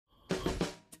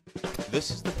This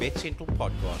is the Bet Central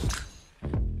podcast.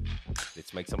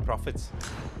 Let's make some profits.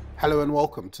 Hello and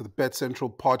welcome to the Bet Central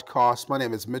podcast. My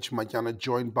name is Mitch and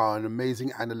joined by an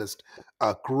amazing analyst,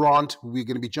 Grant. We're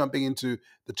going to be jumping into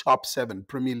the top 7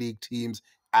 Premier League teams.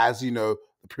 As you know,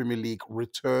 the Premier League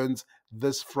returns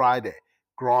this Friday.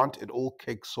 Grant, it all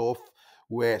kicks off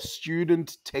where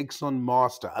student takes on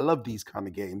master. I love these kind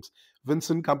of games.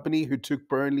 Vincent Kompany, who took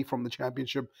Burnley from the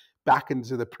Championship back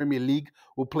into the Premier League,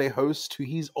 will play host to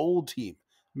his old team,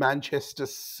 Manchester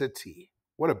City.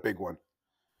 What a big one.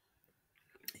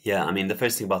 Yeah, I mean, the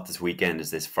first thing about this weekend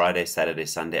is there's Friday, Saturday,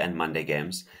 Sunday, and Monday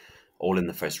games, all in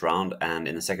the first round. And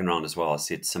in the second round as well, I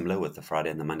see it similar with the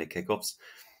Friday and the Monday kickoffs.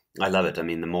 I love it. I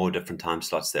mean, the more different time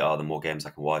slots there are, the more games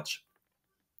I can watch.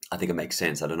 I think it makes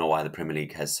sense. I don't know why the Premier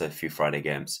League has so few Friday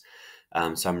games. I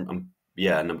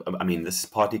mean, this is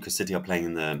partly because City are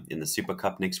playing in the Super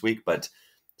Cup next week, but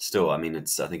still, I mean, I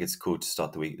think it's cool to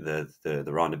start the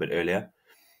round a bit earlier.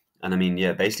 And I mean,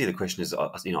 yeah, basically the question is,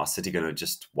 are City going to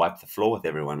just wipe the floor with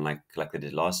everyone like they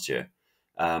did last year?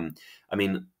 We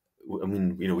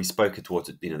spoke towards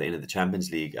the end of the Champions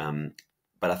League,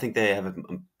 but I think they have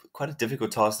quite a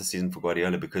difficult task this season for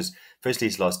Guardiola because firstly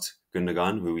he's lost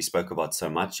Gundogan, who we spoke about so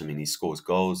much. I mean, he scores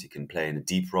goals, he can play in a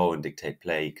deep role and dictate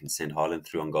play, he can send Haaland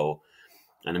through on goal,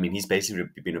 and I mean he's basically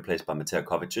been replaced by Mateo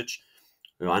Kovacic,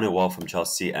 who I know well from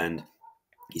Chelsea, and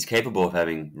he's capable of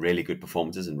having really good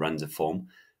performances and runs of form.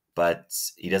 But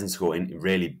he doesn't score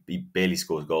he barely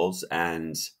scores goals,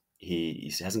 and he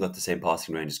hasn't got the same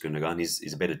passing range as Gundogan.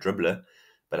 He's a better dribbler,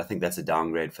 but I think that's a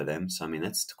downgrade for them. So, I mean,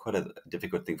 that's quite a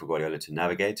difficult thing for Guardiola to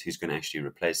navigate, who's going to actually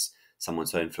replace someone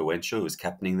so influential who's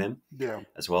captaining them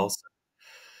as well. So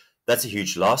that's a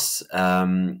huge loss.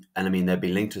 And, I mean, they've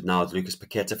been linked with now with Lucas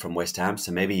Paqueta from West Ham,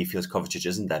 so maybe he feels Kovacic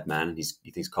isn't that man, and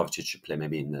he thinks Kovacic should play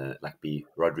maybe in be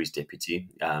Rodri's deputy.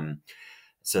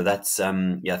 So that's, I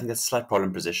think that's a slight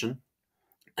problem position.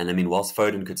 And I mean, whilst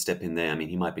Foden could step in there, I mean,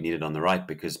 he might be needed on the right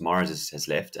because Morris has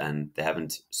left and they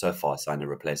haven't so far signed a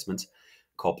replacement.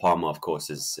 Cole Palmer, of course,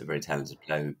 is a very talented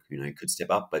player who could step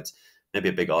up, but maybe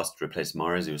a big ask to replace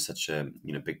Morris, who was such a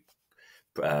big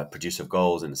producer of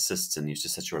goals and assists, and he was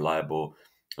just such a reliable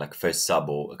first sub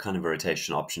or a kind of a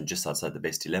rotation option just outside the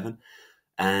best 11.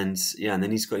 And yeah, and then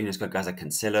he's got guys like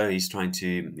Cancelo. He's trying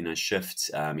to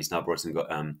shift. He's now brought in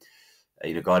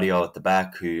Guardiola at the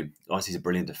back, who obviously is a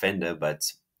brilliant defender, but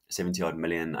 70-odd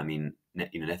million. I mean,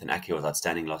 Nathan Ake was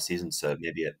outstanding last season, so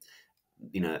maybe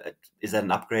is that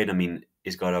an upgrade? I mean,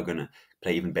 is Guardiola going to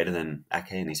play even better than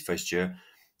Ake in his first year?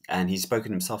 And he's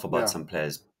spoken himself about some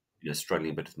players, struggling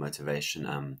a bit with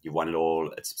motivation. You've won it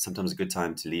all. It's sometimes a good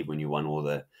time to leave when you won all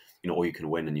the, all you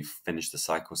can win and you finish the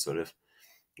cycle, sort of.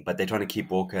 But they're trying to keep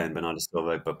Walker and Bernardo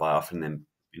Silva, but by offering them,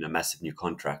 massive new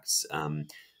contracts.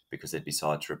 Because they'd be so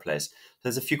hard to replace. So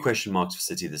there's a few question marks for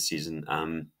City this season.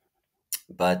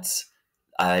 But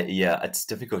it's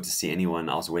difficult to see anyone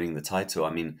else winning the title.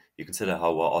 I mean, you consider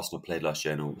how well Arsenal played last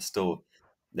year, and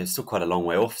they're still quite a long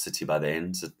way off City by the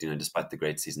end, despite the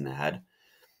great season they had.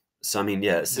 So, I mean,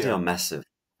 City are massive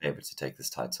favourites to take this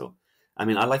title. I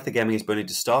mean, I like the game against Burnley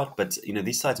to start, but,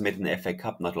 these sides met in the FA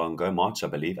Cup not long ago, March, I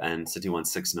believe, and City won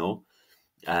 6-0,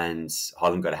 and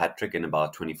Haaland got a hat-trick in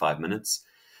about 25 minutes.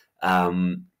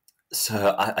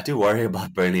 So I do worry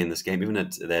about Burnley in this game. Even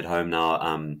they're at home now,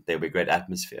 there'll be a great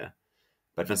atmosphere.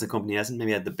 But Vincent Kompany hasn't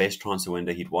maybe had the best transfer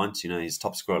window he'd want. His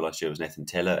top scorer last year was Nathan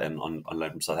Tella, and on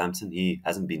loan from Southampton. He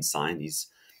hasn't been signed. He's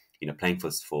playing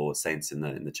for Saints in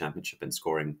the Championship and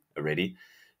scoring already.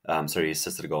 He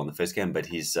assisted a goal in the first game, but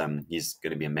he's going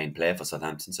to be a main player for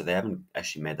Southampton. So they haven't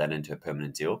actually made that into a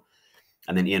permanent deal.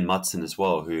 And then Ian Maatsen as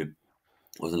well, who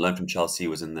was on loan from Chelsea,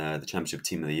 was in the Championship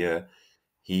Team of the Year.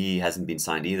 He hasn't been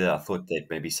signed either. I thought they'd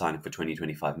maybe sign him for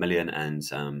 20-25 million and,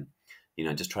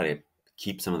 just try to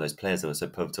keep some of those players that were so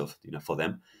pivotal, for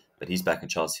them. But he's back at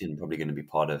Chelsea and probably going to be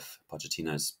part of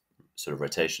Pochettino's sort of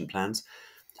rotation plans.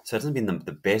 So it hasn't been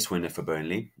the best winner for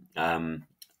Burnley. I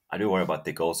do worry about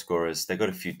their goal scorers. They've got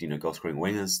a few, goal scoring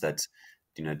wingers that,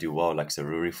 do well, like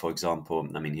Zaruri, for example.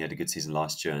 I mean, he had a good season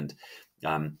last year and he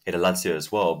had a Lazio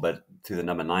as well, but through the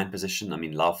number 9 position, I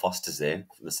mean, Lau Foster's there,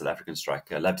 the South African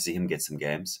striker. I'd love to see him get some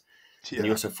games. Yeah. And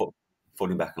he also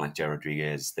falling back on Jared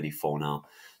Rodriguez, 34 now.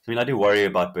 So, I mean, I do worry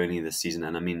about Burnley this season,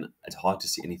 and I mean, it's hard to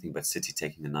see anything but City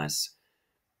taking a nice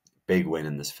big win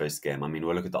in this first game. I mean,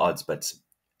 we'll look at the odds, but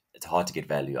it's hard to get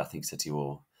value. I think City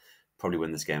will probably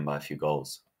win this game by a few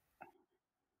goals.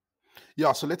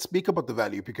 Yeah, so let's speak about the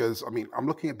value because, I mean, I'm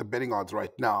looking at the betting odds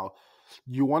right now.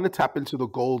 You want to tap into the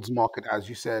golds market. As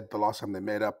you said, the last time they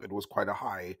made up, it was quite a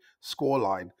high score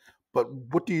line. But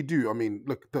what do you do? I mean,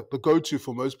 look, the go-to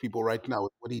for most people right now,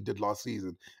 what he did last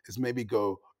season, is maybe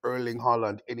go Erling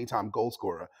Haaland anytime goal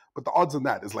scorer, but the odds on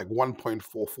that is like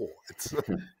 1.44. It's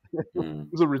Mm.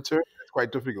 it's a return. It's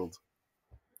quite difficult.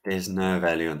 There's no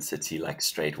value on City like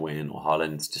straight win or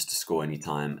Haaland just to score any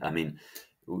time. I mean,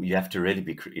 you have to really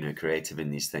be creative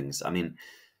in these things. I mean,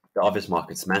 the obvious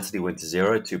markets, Man City went to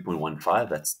 0, 2.15.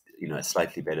 That's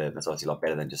slightly better. That's obviously a lot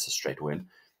better than just a straight win.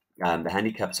 The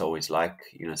handicaps are always like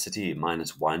City -1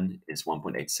 is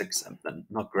 1.86.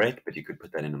 Not great, but you could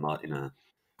put that in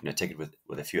a take it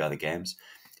with a few other games.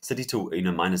 City to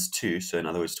 -2, so in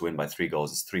other words, to win by 3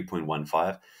 goals is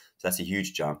 3.15. So that's a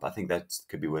huge jump. I think that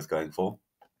could be worth going for.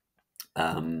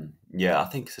 Yeah, I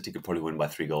think City could probably win by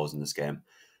 3 goals in this game.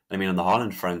 I mean, on the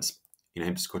Haaland front,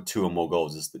 him to score 2 or more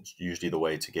goals is usually the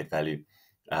way to get value.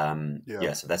 Yeah.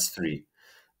 Yeah, so that's 3.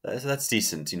 So that's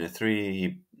decent.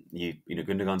 3.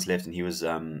 Gundogan's left, and he was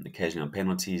occasionally on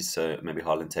penalties. So maybe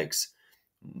Haaland takes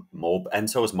more, and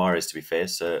so was Mahrez, to be fair.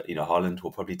 So Haaland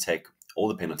will probably take all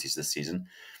the penalties this season.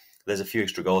 There's a few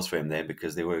extra goals for him there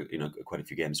because there were quite a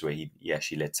few games where he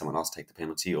actually let someone else take the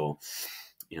penalty, or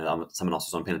someone else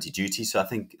was on penalty duty. So I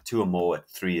think 2 or more at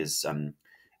 3 is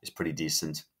pretty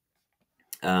decent.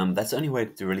 That's the only way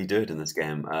to really do it in this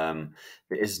game.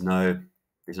 There's no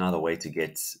other way to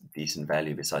get decent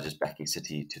value besides just backing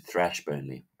City to thrash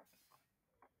Burnley.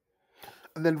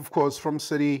 And then, of course, from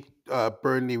City,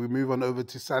 Burnley, we move on over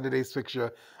to Saturday's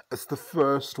fixture. It's the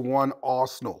first one,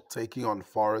 Arsenal taking on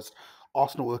Forest.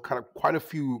 Arsenal with kind of quite a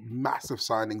few massive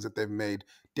signings that they've made.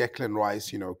 Declan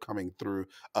Rice, coming through.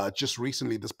 Just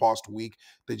recently, this past week,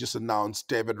 they just announced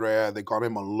David Raya. They got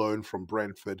him on loan from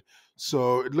Brentford.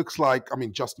 So it looks like,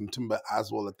 Justin Timber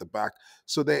as well at the back.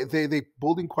 So they're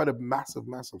building quite a massive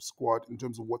squad in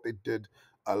terms of what they did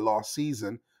last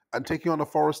season, and taking on a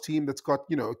Forest team that's got,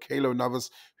 Keylor Navas,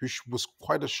 who was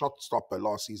quite a shot stopper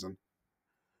last season.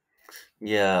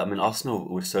 Yeah, I mean, Arsenal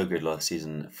were so good last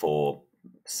season for,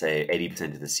 say,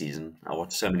 80% of the season. I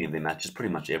watched so many of their matches,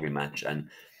 pretty much every match, and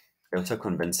they were so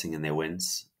convincing in their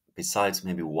wins. Besides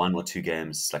maybe 1 or 2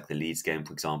 games, like the Leeds game,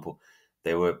 for example,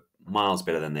 they were miles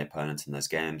better than their opponents in those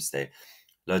games. They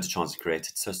loads of chances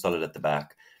created, so solid at the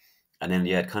back. And then,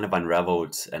 yeah, it kind of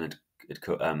unraveled, and it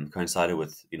coincided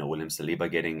with, William Saliba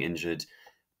getting injured.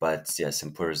 But yeah,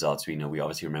 some poor results. We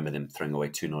obviously remember them throwing away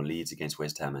 2-0 leads against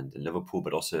West Ham and Liverpool,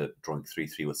 but also drawing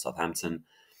 3-3 with Southampton.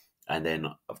 And then,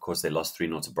 of course, they lost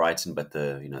 3-0 to Brighton, but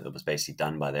it was basically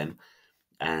done by then.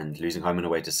 And losing home and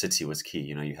away to City was key.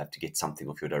 You have to get something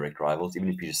off your direct rivals, even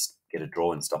if you just get a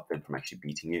draw and stop them from actually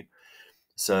beating you.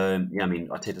 So, yeah, I mean,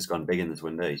 Arteta's gone big in this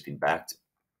window. He's been backed.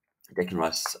 Declan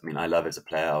Rice, I mean, I love as a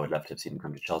player. I would love to have seen him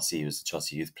come to Chelsea. He was a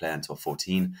Chelsea youth player until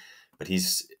 14. But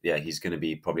he's going to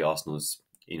be probably Arsenal's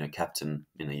captain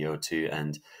in a year or two,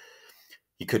 and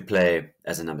he could play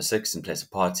as a number 6 in place of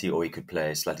Partey, or he could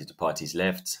play slightly to Partey's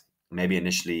left. Maybe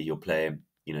initially you'll play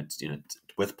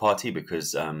with Partey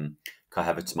because Kai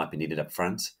Havertz might be needed up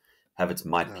front. Havertz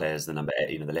might play as the number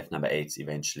 8, the left number 8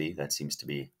 eventually. That seems to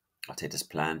be Arteta's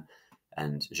plan.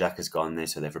 And Xhaka has gone there,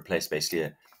 so they've replaced basically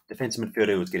a defensive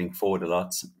midfielder who's getting forward a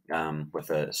lot with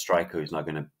a striker who's not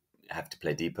going to have to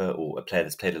play deeper, or a player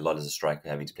that's played a lot as a striker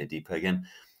having to play deeper again.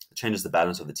 It changes the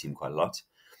balance of the team quite a lot.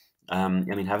 I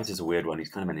mean, Havertz is a weird one. He's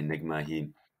kind of an enigma.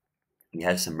 He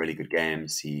has some really good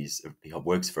games. He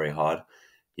works very hard.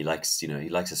 He likes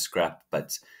a scrap,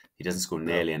 but he doesn't score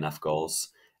nearly enough goals.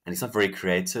 And he's not very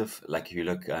creative. Like if you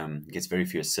look, he gets very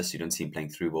few assists. You don't see him playing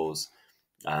through balls.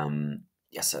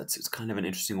 So it's kind of an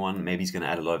interesting one. Maybe he's going to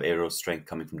add a lot of aerial strength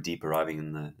coming from deep, arriving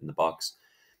in the box.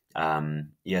 So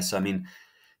I mean,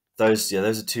 those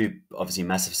are 2 obviously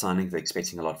massive signings they're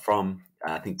expecting a lot from.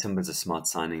 I think Timber's a smart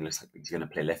signing. Looks like he's going to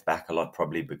play left back a lot,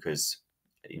 probably because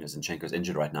Zinchenko's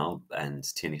injured right now and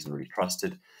Tierney's not really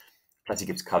trusted. Plus, he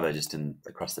gives cover just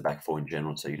across the back 4 in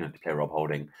general, so you don't have to play Rob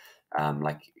Holding,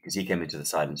 because he came into the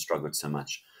side and struggled so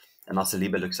much. And now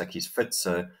Saliba looks like he's fit,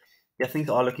 so yeah, things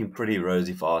are looking pretty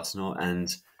rosy for Arsenal.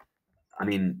 And I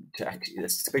mean,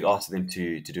 it's a big ask for them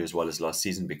to do as well as last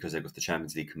season because they've got the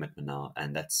Champions League commitment now,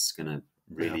 and that's going to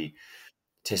really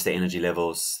test their energy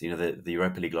levels. The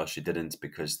Europa League last year didn't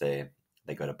because they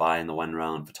got a bye in the 1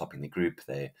 round for topping the group.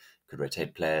 They could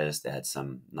rotate players. They had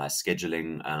some nice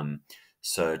scheduling,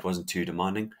 so it wasn't too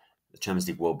demanding. The Champions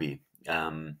League will be.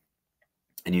 And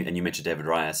you mentioned David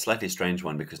Raya, a slightly strange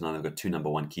one because now they've got 2 number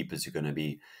 1 keepers who are going to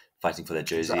be fighting for their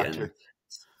jersey, Exactly. and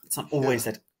it's not always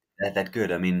that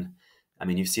good. I mean,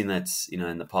 you've seen that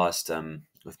in the past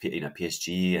with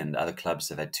PSG and other clubs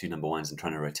have had 2 number 1s and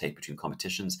trying to rotate between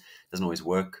competitions. It doesn't always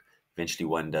work. Eventually,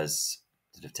 one does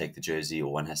sort of take the jersey,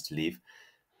 or one has to leave.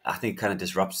 I think it kind of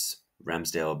disrupts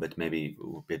Ramsdale, but maybe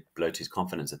a bit blow to his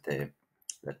confidence that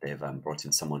they've brought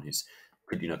in someone who's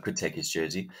could take his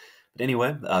jersey. But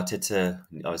anyway, Arteta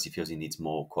obviously feels he needs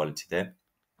more quality there.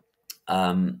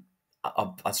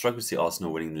 I struggle to see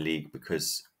Arsenal winning the league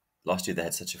because last year they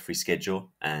had such a free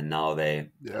schedule and now they have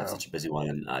Yeah. such a busy one,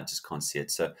 and I just can't see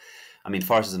it. So, I mean,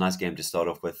 Forest is a nice game to start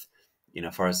off with.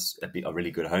 Forest a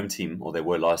really good home team, or they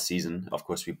were last season. Of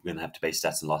course, we're going to have to base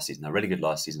stats on last season. They're really good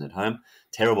last season at home,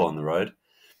 terrible on the road.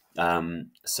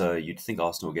 So you'd think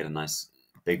Arsenal will get a nice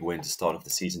big win to start off the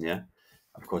season. Yeah,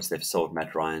 of course they've sold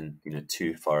Matt Ryan,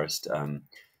 to Forest.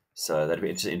 So that'd be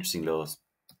an interesting little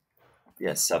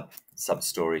sub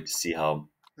story to see how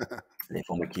their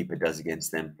former keeper does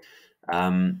against them. I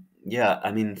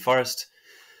mean Forest.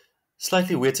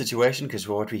 Slightly weird situation because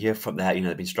what we hear from that,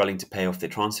 they've been struggling to pay off their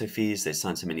transfer fees. They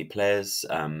signed so many players,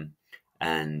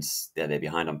 and they're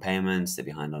behind on payments. They're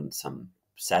behind on some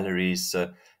salaries.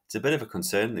 So it's a bit of a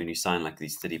concern when you sign like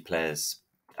these 30 players,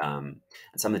 and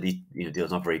some of the deals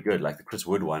not very good, like the Chris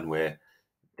Wood one where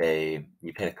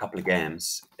you played a couple of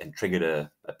games and triggered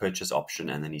a purchase option,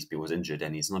 and then he was injured,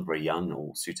 and he's not very young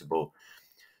or suitable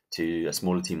to a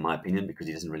smaller team, in my opinion, because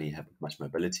he doesn't really have much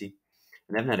mobility.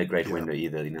 And they haven't had a great Yeah. window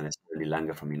either. There's Lee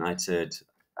Langer from United,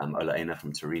 Ola Aina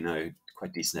from Torino,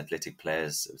 quite decent athletic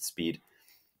players with speed,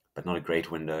 but not a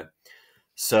great window.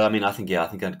 So, I mean, I think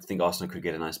Arsenal could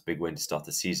get a nice big win to start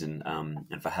the season.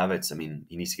 And for Havertz, I mean,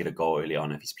 he needs to get a goal early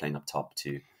on if he's playing up top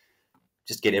to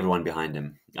just get everyone behind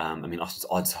him. I mean, Arsenal's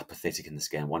odds are pathetic in this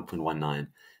game, 1.19.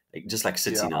 Just like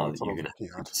City Yeah, now, that's what you're I'm going to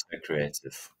looking have at. to be so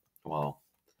creative. Wow.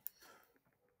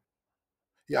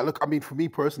 Yeah, look, I mean, for me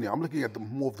personally, I'm looking at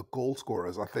more of the goal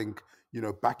scorers. I think,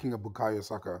 backing a Bukayo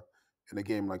Saka in a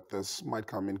game like this might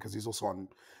come in because he's also on.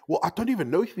 Well, I don't even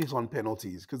know if he's on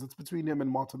penalties because it's between him and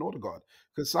Martin Odegaard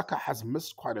because Saka has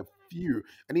missed quite a few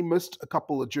and he missed a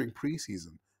couple during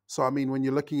preseason. So, I mean, when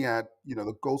you're looking at,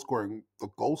 the goal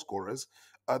scorers,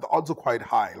 the odds are quite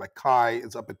high. Like Kai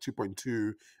is up at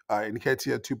 2.2,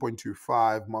 Nketiah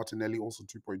 2.25, Martinelli also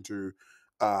 2.2.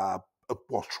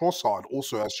 Well, Trossard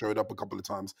also has showed up a couple of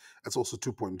times. That's also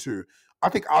 2.2. I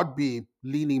think I'd be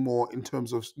leaning more in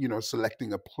terms of,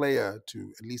 selecting a player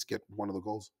to at least get one of the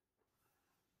goals.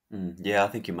 Yeah, I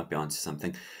think you might be onto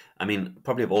something. I mean,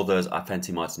 probably of all those, I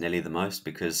fancy Martinelli the most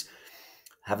because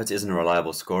Havertz isn't a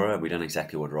reliable scorer. We don't know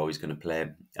exactly what role he's going to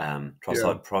play. Yeah.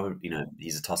 Trossard, probably,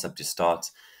 he's a toss-up to start.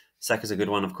 Saka's a good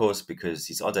one, of course, because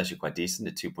his odds actually quite decent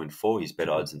at 2.4. He's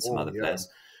better odds than some 2.4, other yeah. players.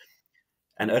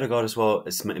 And Odegaard as well,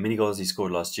 as many goals he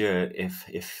scored last year, if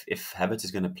Havertz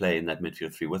is going to play in that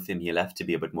midfield three with him, he'll have to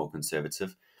be a bit more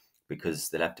conservative because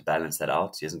they'll have to balance that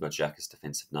out. He hasn't got Xhaka's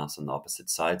defensive nous on the opposite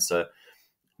side, so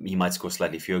he might score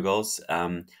slightly fewer goals.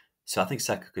 So I think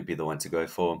Saka could be the one to go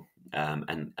for.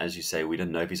 And as you say, we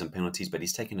don't know if he's on penalties, but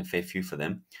he's taken a fair few for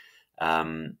them.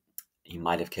 He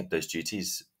might have kept those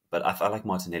duties, but I like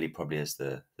Martinelli probably as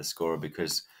the scorer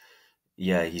because,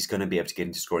 yeah, he's going to be able to get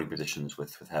into scoring positions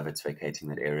with Havertz vacating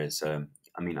that area. So,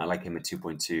 I mean, I like him at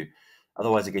 2.2.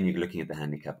 Otherwise, again, you're looking at the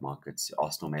handicap markets.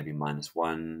 Arsenal maybe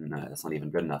 -1. No, that's not even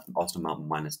good enough. Arsenal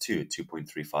 -2 at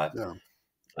 2.35.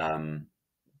 Yeah.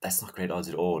 That's not great odds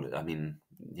at all. I mean,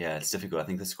 yeah, it's difficult. I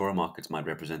think the scorer markets might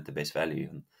represent the best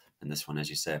value in this one, as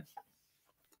you say.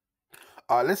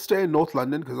 Let's stay in North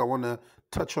London because I want to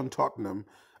touch on Tottenham.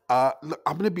 Look,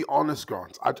 I'm going to be honest,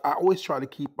 Grant. I always try to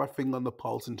keep my finger on the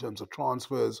pulse in terms of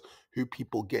transfers, who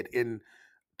people get in.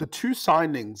 The two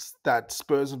signings that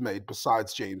Spurs have made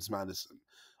besides James Maddison,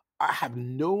 I have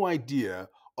no idea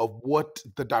of what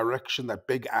the direction that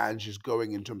Big Ange is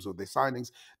going in terms of their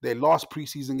signings. Their last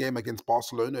preseason game against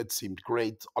Barcelona, it seemed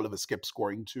great. Oliver Skip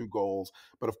scoring 2 goals,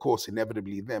 but of course,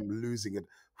 inevitably them losing it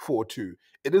 4-2.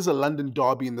 It is a London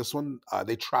derby in this one.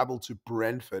 They travel to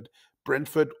Brentford.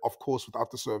 Brentford, of course,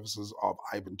 without the services of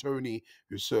Ivan Toney,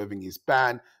 who's serving his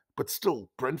ban. But still,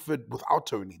 Brentford without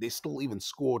Tony, they still even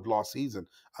scored last season.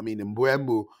 I mean,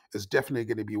 Mbeumo is definitely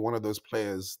going to be one of those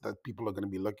players that people are going to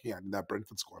be looking at in that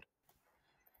Brentford squad.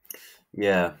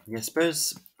 Yeah,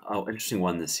 Spurs are an interesting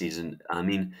one this season. I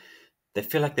mean, they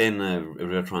feel like they're in a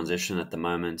real transition at the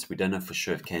moment. We don't know for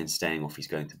sure if Kane's staying or if he's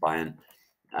going to Bayern.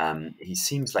 He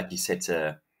seems like he's set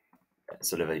a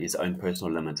sort of his own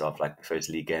personal limit of like the first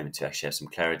league game to actually have some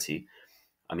clarity.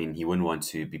 I mean, he wouldn't want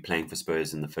to be playing for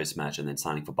Spurs in the first match and then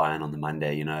signing for Bayern on the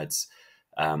Monday.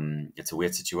 It's a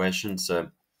weird situation.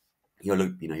 So he'll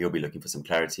be looking for some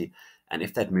clarity. And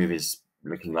if that move is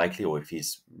looking likely, or if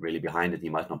he's really behind it, he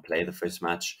might not play the first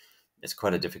match. It's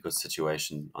quite a difficult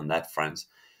situation on that front.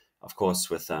 Of course,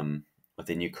 with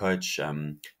the new coach,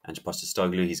 Ange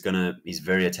Postecoglou, he's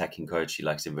very attacking coach. He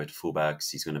likes inverted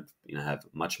fullbacks. He's gonna have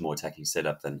much more attacking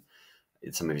setup than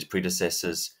some of his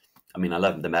predecessors. I mean, I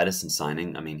love the Maddison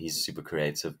signing. I mean, he's super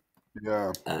creative.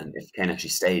 Yeah. And if Kane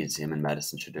actually stays, him and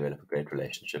Maddison should develop a great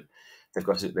relationship. They've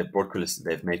made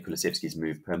Kulusevski's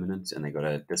move permanent, and they got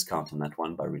a discount on that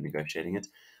one by renegotiating it.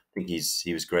 I think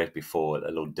he was great before, a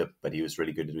little dip, but he was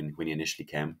really good when he initially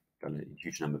came. Got a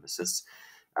huge number of assists.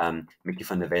 Mickey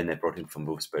van der Ven they brought in from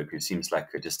Wolfsburg, who seems like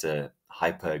just a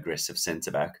hyper aggressive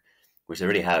centre back, which they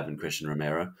already have in Christian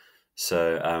Romero.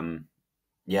 So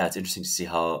yeah, it's interesting to see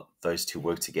how those two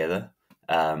work together.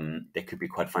 They could be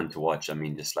quite fun to watch. I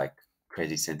mean, just like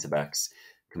crazy centre backs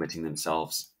committing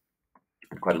themselves,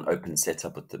 and quite an open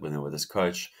setup with this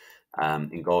coach.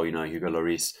 In goal, Hugo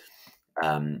Lloris,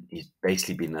 he's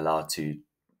basically been allowed to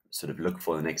sort of look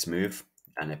for the next move,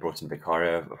 and they brought in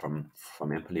Vicario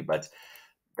from Empoli, but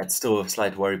that's still a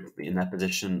slight worry in that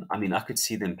position. I mean, I could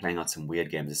see them playing out some weird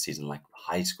games this season, like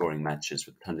high-scoring matches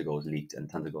with tons of goals leaked and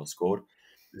tons of goals scored.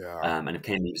 Yeah. And if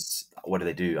Kane leaves, what do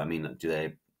they do? I mean, do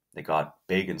they go out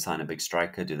big and sign a big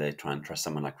striker? Do they try and trust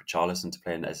someone like Richarlison to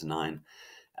play in as a 9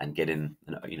 and get in,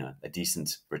 a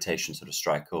decent rotation sort of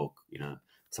striker, or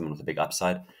someone with a big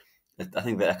upside? I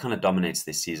think that kind of dominates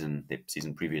this season. The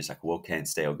season previous, like, will Kane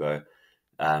stay or go?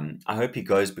 I hope he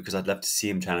goes, because I'd love to see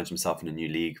him challenge himself in a new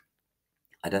league.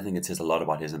 I don't think it says a lot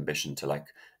about his ambition to like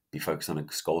be focused on a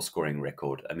goal scoring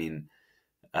record. I mean,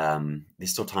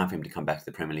 there's still time for him to come back to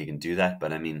the Premier League and do that.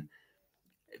 But I mean,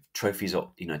 trophies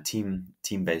are, team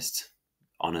based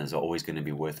honors are always going to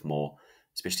be worth more,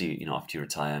 especially after you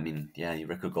retire. I mean, yeah, your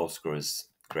record goal scorer is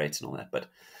great and all that, but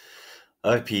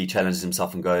I hope he challenges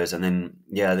himself and goes. And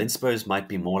then Spurs might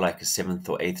be more like a 7th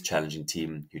or 8th challenging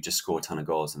team who just score a ton of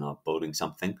goals and are building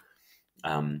something.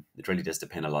 It really does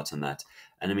depend a lot on that.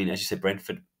 And I mean, as you said,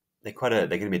 Brentford, they're going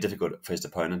to be a difficult first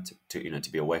opponent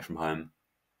to be away from home.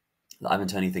 The Ivan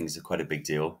Toney thing is quite a big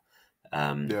deal.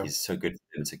 Yeah. He's so good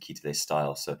and so key to their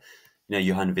style. So,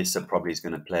 Johan Vissa probably is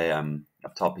going to play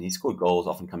up top, and he scored goals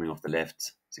often coming off the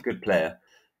left. He's a good player,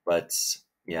 but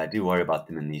yeah, I do worry about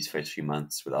them in these first few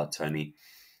months without Toney.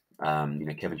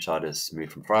 Kevin Schaders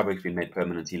moved from Freiburg, been made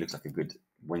permanent. He looks like a good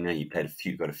winger. He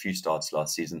got a few starts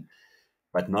last season,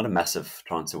 but not a massive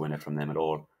transfer winner from them at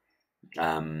all.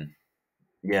 And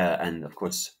of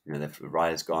course,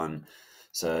 Raya's gone.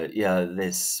 So yeah,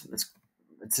 it's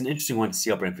an interesting one to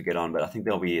see how Brentford get on, but I think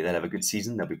they'll have a good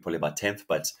season. They'll be probably about 10th,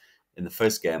 but in the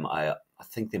first game, I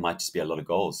think there might just be a lot of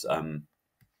goals.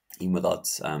 Even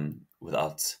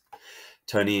without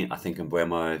Tony, I think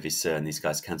Mbuemo, Visa, and these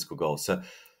guys can score goals. So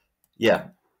yeah,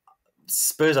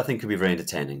 Spurs I think could be very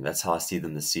entertaining. That's how I see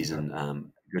them this season. Yeah.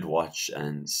 Good watch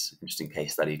and interesting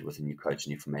case study with a new coach,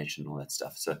 new formation, all that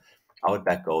stuff. So I would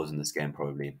back goals in this game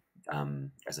probably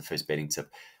as a first betting tip.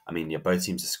 I mean, both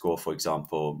teams to score, for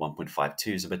example,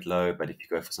 1.52 is a bit low, but if you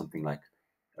go for something like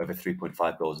over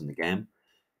 3.5 goals in the game,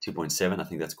 2.7, I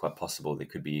think that's quite possible. There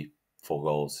could be 4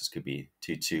 goals. This could be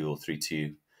 2-2 or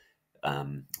 3-2,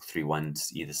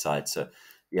 3-1 either side. So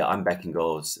yeah, I'm backing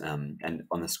goals. And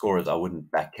on the scorers, I wouldn't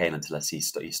back Kane until I see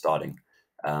he's starting.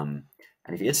 And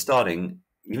if he is starting,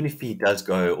 even if he does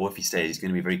go or if he stays, he's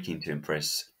going to be very keen to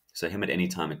impress. So him at any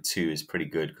time at 2 is pretty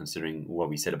good, considering what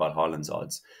we said about Haaland's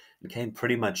odds. And Kane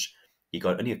pretty much, he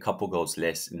got only a couple goals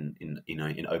less in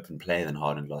open play than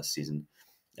Haaland last season.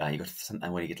 He got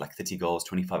something when he get like 30 goals,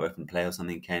 25 open play or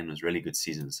something. Kane was really good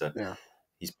season, so Yeah.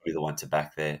 he's probably the one to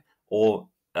back there. Or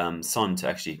Son to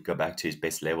actually go back to his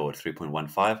best level at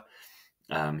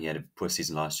 3.15. He had a poor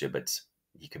season last year, but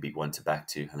he could be one to back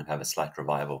to kind of have a slight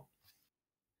revival.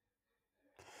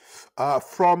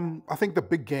 From, I think, the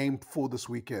big game for this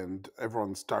weekend,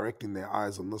 everyone's directing their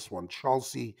eyes on this one.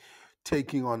 Chelsea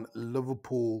taking on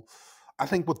Liverpool. I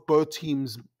think with both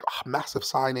teams, massive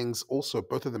signings, also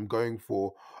both of them going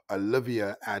for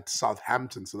Olivia at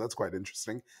Southampton, so that's quite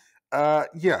interesting.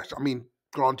 Yeah, I mean,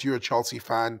 Grant, you're a Chelsea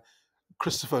fan.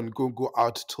 Christopher Nkunku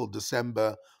out till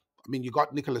December. I mean, you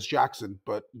got Nicholas Jackson,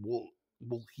 but will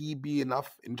he be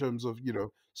enough in terms of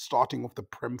starting off the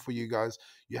Prem for you guys?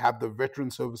 You have the veteran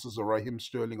services of Raheem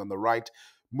Sterling on the right.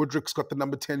 Mudrik's got the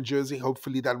number 10 jersey.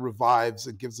 Hopefully that revives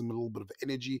and gives him a little bit of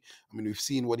energy. I mean, we've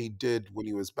seen what he did when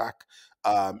he was back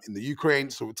in the Ukraine,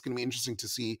 so it's going to be interesting to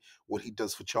see what he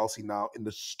does for Chelsea now in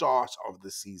the start of the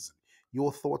season.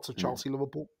 Your thoughts of Chelsea,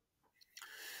 Liverpool?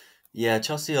 Yeah,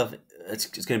 Chelsea, it's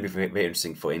going to be very, very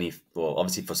interesting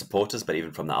obviously for supporters, but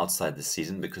even from the outside this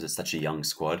season, because it's such a young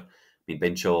squad. I mean,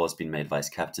 Ben Chilwell has been made vice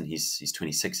captain. He's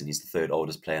 26 and he's the 3rd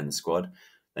oldest player in the squad.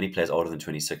 Only players older than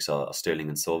 26 are Sterling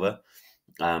and Silva.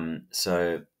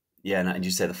 So yeah, and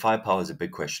you say the firepower is a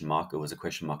big question mark. It was a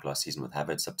question mark last season with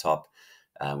Havertz up top.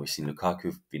 We've seen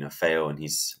Lukaku, fail, and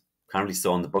he's currently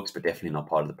still on the books, but definitely not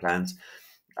part of the plans.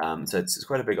 So it's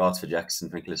quite a big ask for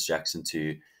Nicholas Jackson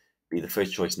to be the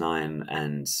first choice 9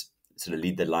 and sort of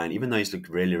lead the line, even though he's looked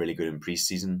really, really good in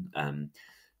pre-season,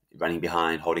 running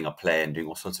behind, holding up play, and doing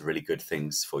all sorts of really good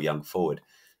things for a young forward.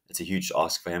 It's a huge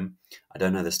ask for him. I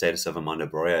don't know the status of Armando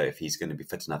Broja, if he's going to be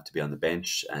fit enough to be on the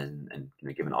bench and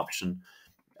give an option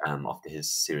after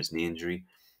his serious knee injury.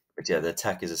 But yeah, the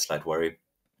attack is a slight worry.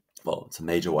 Well, it's a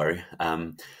major worry.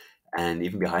 And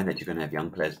even behind that, you're going to have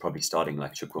young players probably starting,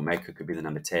 like Chukwuemeka could be the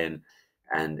number 10.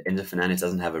 And Enzo Fernandez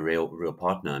doesn't have a real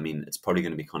partner. I mean, it's probably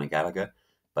going to be Conor Gallagher.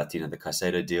 But, the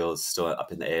Caicedo deal is still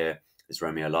up in the air. There's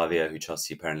Romeo Lavia, who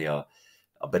Chelsea apparently are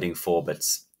bidding for. But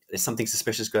there's something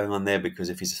suspicious going on there, because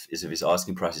if his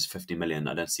asking price is 50 million,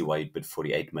 I don't see why you'd bid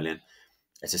 48 million.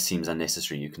 It just seems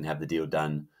unnecessary. You can have the deal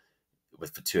done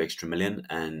for 2 extra million.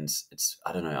 And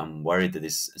I don't know, I'm worried that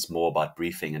it's more about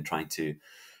briefing and trying to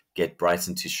get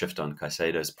Brighton to shift on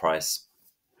Caicedo's price.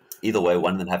 Either way,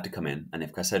 one of them have to come in. And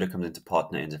if Caicedo comes in to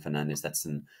partner Enzo Fernandez, that's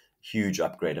a huge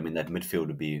upgrade. I mean, that midfield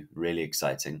would be really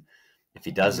exciting. If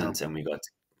he doesn't, and we got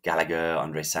Gallagher,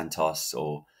 Andre Santos,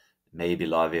 or maybe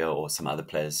Lavia or some other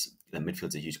players, the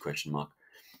midfield's a huge question mark.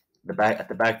 At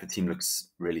the back, the team looks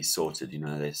really sorted.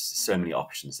 There's so many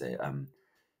options there.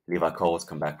 Levi Cole's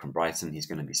come back from Brighton. He's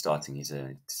going to be starting. He's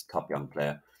a top young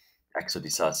player. Axel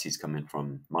Disasi's come in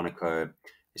from Monaco.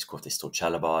 There's still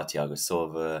Chalobah, Thiago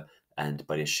Silva, and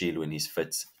Badiashile when he's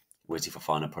fit. Wesley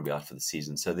Fofana probably out for the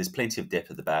season. So there's plenty of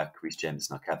depth at the back. Reece James is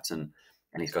now captain,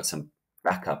 and he's got some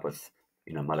backup with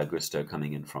Malagusto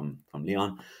coming in from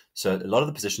Lyon. So a lot of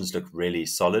the positions look really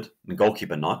solid. The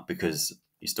goalkeeper not, because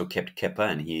you still kept Kepa,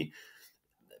 and he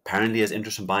apparently has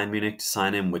interest in Bayern Munich to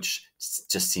sign him, which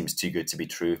just seems too good to be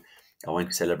true. I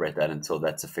won't celebrate that until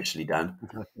that's officially done.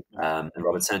 And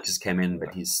Robert Sanchez came in,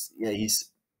 but he's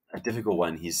a difficult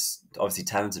one. He's obviously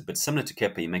talented, but similar to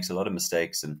Kepa, he makes a lot of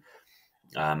mistakes. And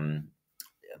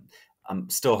I'm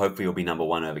still hopeful he'll be number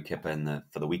one over Kepa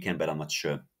for the weekend, but I'm not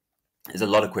sure. There's a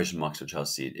lot of question marks for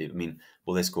Chelsea. I mean,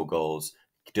 will they score goals?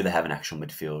 Do they have an actual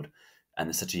midfield? And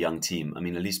they're such a young team. I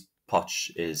mean, at least Poch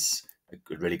is a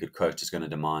really good coach, is going to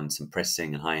demand some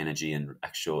pressing and high energy and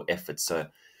actual effort. So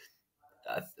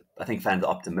I think fans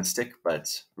are optimistic,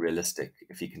 but realistic.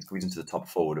 If he can squeeze into the top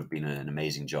four, would have been an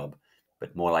amazing job.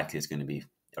 But more likely it's going to be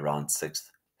around 6th,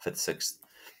 5th,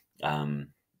 6th.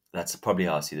 That's probably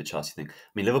how I see the Chelsea thing. I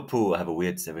mean, Liverpool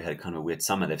they've had kind of a weird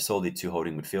summer. They've sold their 2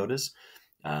 holding midfielders.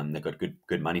 They've got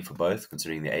good money for both,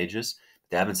 considering their ages.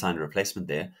 They haven't signed a replacement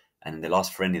there. And in their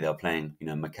last friendly, they were playing,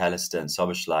 McAllister and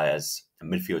Szoboszlai as a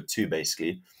midfield 2,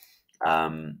 basically,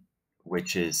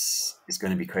 which is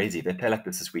going to be crazy. If they play like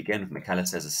this weekend with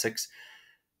McAllister as a 6,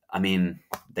 I mean,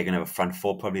 they're going to have a front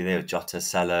 4 probably there with Jota,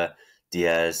 Salah,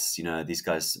 Diaz, these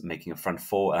guys making a front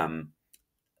 4.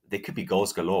 There could be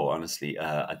goals galore, honestly.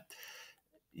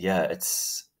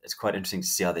 It's quite interesting to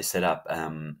see how they set up.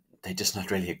 They're just not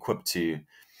really equipped to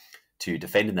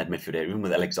defend in that midfield area. Even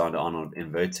with Alexander-Arnold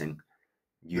inverting,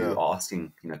 you are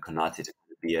asking Konate to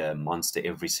be a monster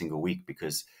every single week,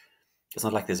 because it's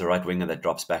not like there's a right winger that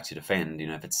drops back to defend.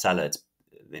 If it's Salah,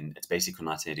 then it's basically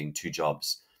Konate doing 2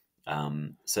 jobs.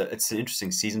 So it's an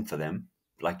interesting season for them,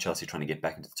 like Chelsea trying to get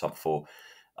back into the top 4.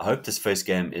 I hope this first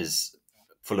game is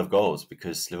full of goals,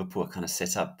 because Liverpool are kind of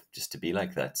set up just to be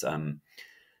like that. And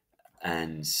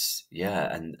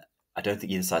I don't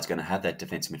think either side's going to have that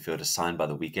defensive midfielder signed by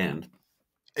the weekend.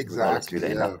 Exactly. Who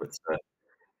they end up with. So,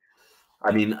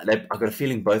 I mean, I've got a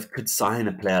feeling both could sign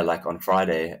a player like on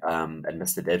Friday and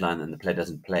miss the deadline, and the player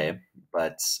doesn't play.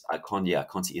 But I can't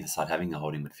see either side having a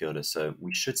holding midfielder. So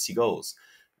we should see goals.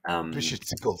 We should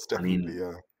see goals, definitely.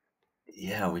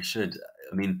 Yeah, we should.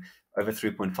 I mean, over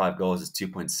 3.5 goals is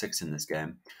 2.6 in this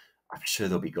game. I'm sure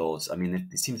there'll be goals. I mean,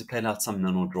 it seems to play out some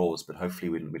nil draws, but hopefully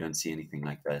we don't see anything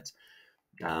like that.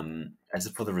 As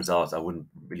for the results, I wouldn't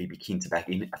really be keen to back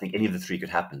in. I think any of the 3 could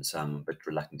happen, so I'm a bit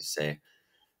reluctant to say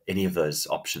any of those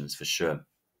options for sure.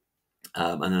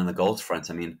 And then on the goals front,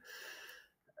 I mean,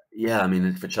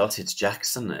 for Chelsea, it's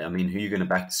Jackson. I mean, who are you going to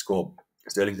back to score?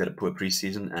 Sterling's had a poor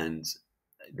preseason, and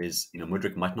there's,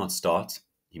 Mudryk might not start.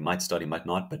 He might start, he might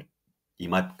not, but he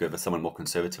might go for someone more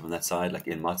conservative on that side, like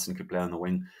Ian Martin could play on the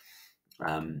wing.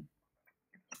 I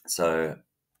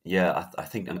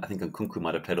think Nkunku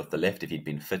might have played off the left if he'd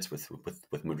been fit with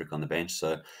Mudryk on the bench.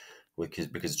 So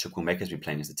because Chukwuemeka's been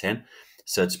playing as the 10.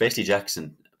 So it's basically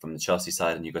Jackson from the Chelsea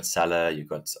side, and you've got Salah, you've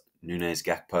got Nunes,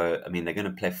 Gakpo. I mean, they're going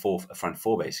to play a front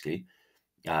 4 basically.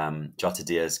 Jota,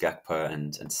 Diaz, Gakpo,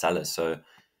 and Salah. So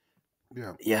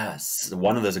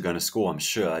one of those are going to score, I'm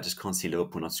sure. I just can't see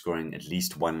Liverpool not scoring at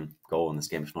least 1 goal in this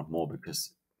game, if not more,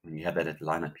 because when you have that at the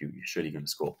lineup, you're surely going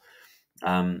to score.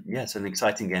 It's an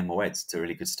exciting game awaits. It's a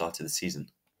really good start to the season.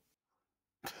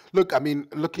 Look, I mean,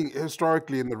 looking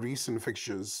historically in the recent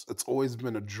fixtures, it's always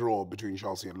been a draw between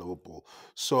Chelsea and Liverpool.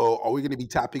 So, are we going to be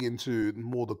tapping into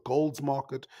more the golds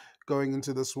market going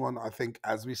into this one? I think,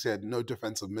 as we said, no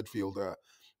defensive midfielder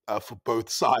for both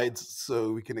sides,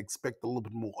 so we can expect a little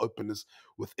bit more openness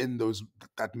within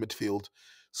that midfield.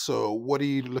 So, what are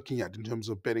you looking at in terms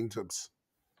of betting tips?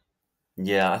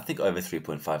 Yeah, I think over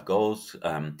 3.5 goals,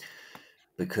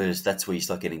 because that's where you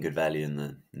start getting good value in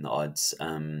the odds.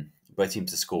 Both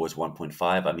teams to score is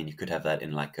 1.5. I mean, you could have that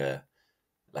in like a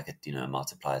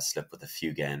multiplier slip with a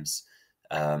few games.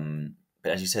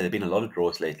 But as you say, there've been a lot of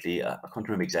draws lately. I can't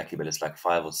remember exactly, but it's like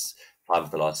five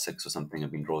of the last six or something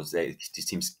have been draws. These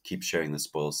teams keep sharing the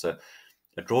spoils. So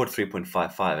a draw at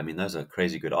 3.55. I mean, those are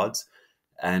crazy good odds,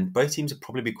 and both teams would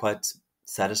probably be quite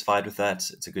satisfied with that.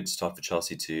 It's a good start for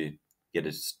Chelsea to get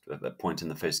a point in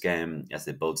the first game as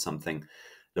they build something.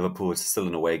 Liverpool is still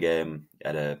an away game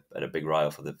at a big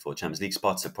rival for Champions League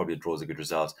spots, so probably a draw is a good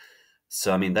result.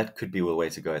 So I mean that could be the way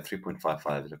to go. At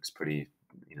 3.55, it looks pretty,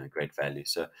 great value.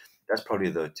 So that's probably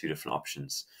the two different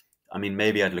options. I mean,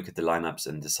 maybe I'd look at the lineups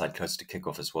and decide closer to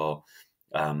kickoff as well,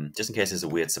 just in case there's a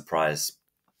weird surprise.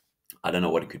 I don't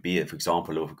know what it could be. For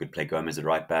example, Liverpool could play Gomez at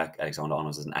right back,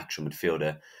 Alexander-Arnold as an actual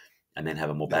midfielder, and then have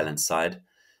a more Yeah. balanced side.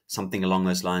 Something along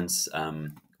those lines.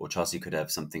 Or Chelsea could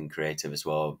have something creative as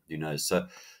well. Who knows? So,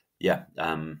 yeah,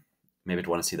 maybe I'd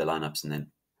want to see the lineups and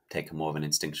then take a more of an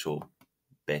instinctual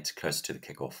bet closer to the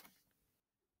kickoff.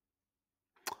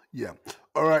 Yeah.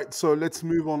 All right. So let's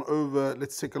move on over.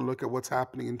 Let's take a look at what's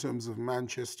happening in terms of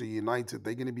Manchester United.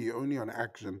 They're going to be only on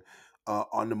action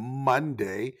on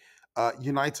Monday.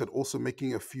 United also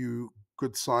making a few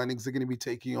good signings. They're going to be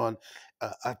taking on.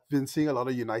 I've been seeing a lot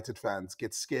of United fans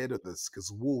get scared of this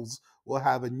because Wolves will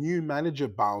have a new manager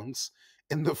bounce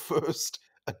in the first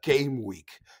game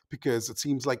week because it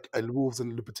seems like Wolves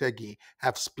and Lopetegui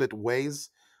have split ways.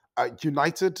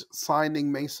 United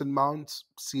signing Mason Mount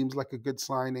seems like a good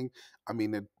signing. I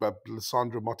mean,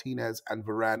 Lissandro Martinez and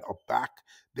Varane are back.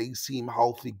 They seem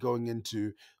healthy going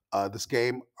into this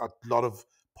game. A lot of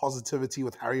positivity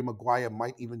with Harry Maguire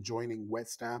might even joining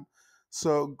West Ham.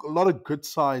 So a lot of good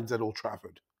signs at Old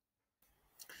Trafford.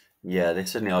 Yeah, they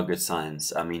certainly are good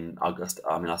signs. I mean, I'll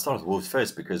start with Wolves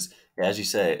first because, yeah, as you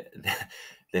say,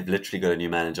 they've literally got a new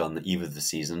manager on the eve of the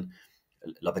season.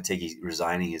 Lopetegui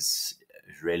resigning is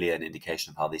really an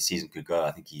indication of how their season could go.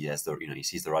 I think he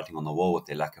sees the writing on the wall with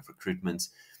their lack of recruitment.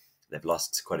 They've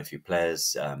lost quite a few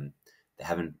players. They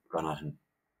haven't gone out and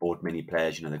bought many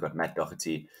players. They've got Matt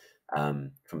Doherty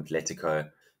from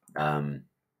Atletico.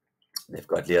 They've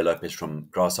got Leo Lopez from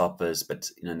Grasshoppers,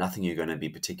 but nothing you're going to be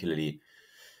particularly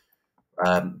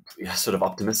sort of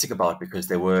optimistic about because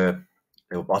they were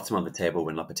bottom of the table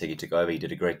when Lopetegui took over. He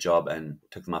did a great job and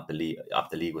took them up the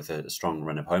league with a strong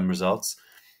run of home results.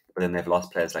 But then they've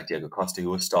lost players like Diego Costa, who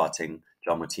was starting,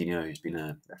 John Moutinho, who's been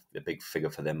a big figure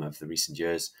for them over the recent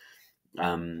years.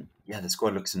 The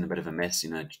squad looks in a bit of a mess.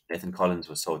 Nathan Collins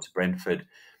was sold to Brentford.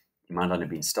 He might not have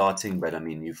been starting, but I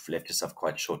mean, you've left yourself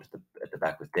quite short at the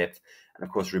back with depth. And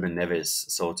of course, Ruben Neves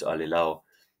sold to Al Hilal.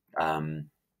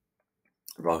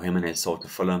 Raul Jimenez sold to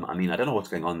Fulham. I mean, I don't know what's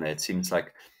going on there. It seems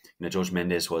like George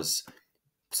Mendes was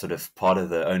sort of part of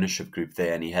the ownership group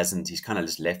there, and he's kind of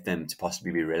just left them to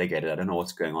possibly be relegated. I don't know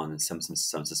what's going on. There's some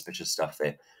suspicious stuff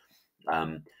there.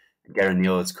 Gary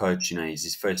Neal as coach, he's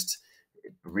his first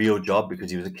real job because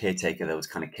he was a caretaker that was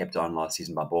kind of kept on last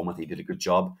season by Bournemouth. He did a good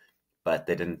job, but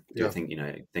they didn't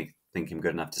think him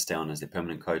good enough to stay on as their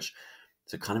permanent coach.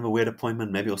 So kind of a weird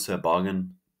appointment. Maybe also a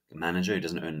bargain manager who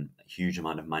doesn't earn a huge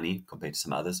amount of money compared to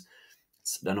some others.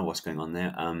 I don't know what's going on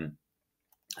there.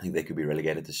 I think they could be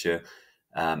relegated this year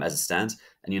as it stands.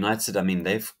 And United, I mean,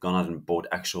 they've gone out and bought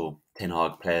actual Ten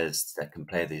Hag players that can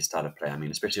play the style of play. I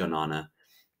mean, especially Onana.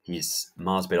 He's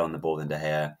miles better on the ball than De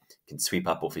Gea, can sweep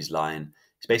up off his line.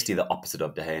 He's basically the opposite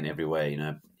of De Gea in every way.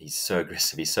 He's so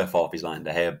aggressive. He's so far off his line.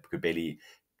 De Gea could barely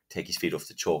take his feet off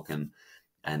the chalk, and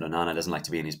Onana doesn't like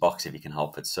to be in his box if he can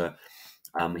help it. So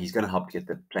he's going to help get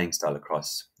the playing style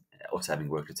across, also having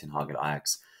worked with Ten Hag at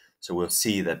Ajax. So we'll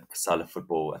see that style of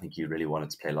football I think he really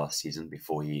wanted to play last season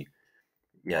before he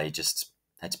just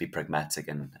had to be pragmatic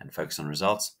and focus on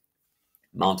results.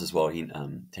 Mount as well,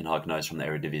 Ten Hag knows from the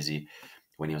Eredivisie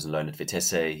when he was on loan at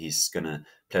Vitesse, he's going to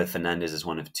play with Fernandes as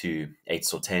one of two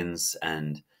 8s or 10s,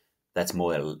 and that's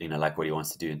more like what he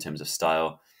wants to do in terms of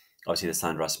style. Obviously, they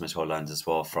signed Rasmus Hojlund as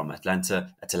well from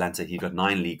Atlanta. Atalanta, he got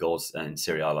 9 league goals in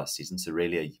Serie A last season, so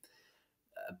really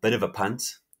a bit of a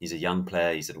punt. He's a young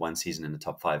player. He's had one season in the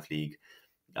top 5 league.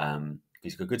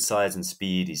 He's got good size and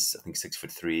speed. He's, I think,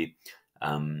 6'3".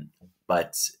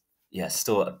 But yeah,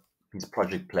 still he's a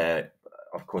project player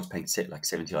of course, paying like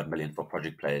 70 odd million for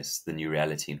project players, the new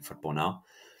reality in football now.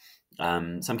 So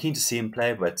I'm keen to see him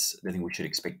play, but I don't think we should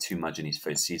expect too much in his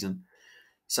first season.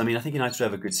 So I mean, I think United will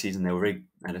have a good season. They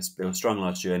were strong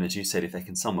last year, and as you said, if they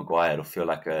can sell Maguire, it'll feel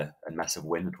like a massive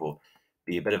win. It will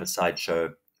be a bit of a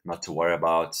sideshow, not to worry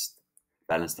about,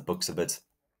 balance the books a bit,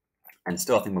 and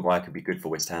still, I think Maguire could be good for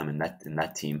West Ham in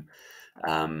that team.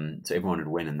 So everyone would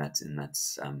win in that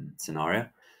scenario.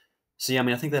 So yeah, I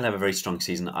mean, I think they'll have a very strong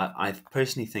season. I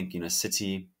personally think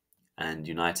City and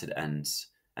United and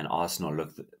Arsenal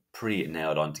look pretty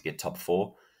nailed on to get top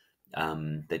four.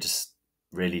 They're just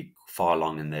really far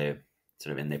along in their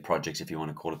projects, if you want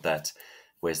to call it that,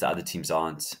 whereas the other teams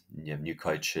aren't. You have new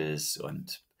coaches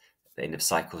and the end of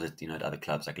cycles at other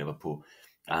clubs like Liverpool.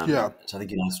 So I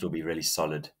think United will be really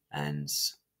solid and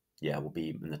will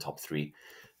be in the top three.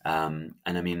 And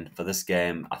I mean, for this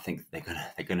game, I think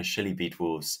they're gonna surely beat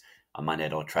Wolves on Monday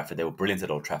at Old Trafford. They were brilliant at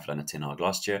Old Trafford under Ten Hag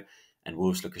last year, and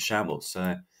Wolves look a shambles.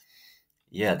 So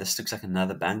yeah, this looks like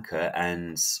another banker,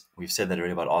 and we've said that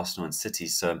already about Arsenal and City.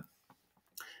 So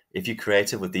if you're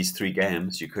creative with these three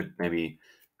games, you could maybe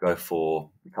go for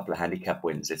a couple of handicap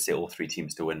wins. Let's say all three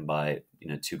teams to win by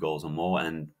 2 goals or more,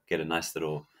 and get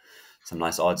some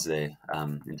nice odds there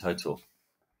in total.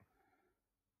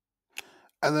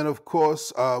 And then, of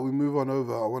course, we move on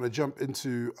over. I want to jump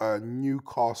into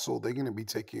Newcastle. They're going to be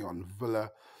taking on Villa.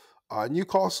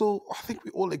 Newcastle, I think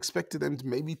we all expected them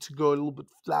to go a little bit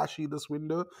flashy this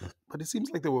window, but it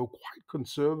seems like they were quite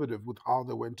conservative with how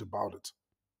they went about it.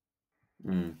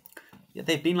 Yeah,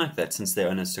 they've been like that since their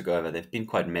owners took over. They've been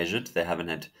quite measured. They haven't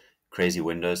had crazy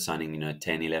windows signing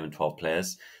 10, 11, 12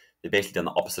 players. They've basically done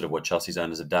the opposite of what Chelsea's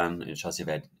owners have done. Chelsea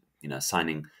have had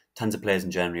signing tons of players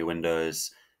in January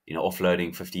windows,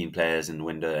 offloading 15 players in the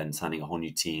window and signing a whole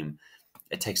new team.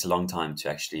 It takes a long time to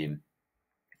actually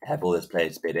have all those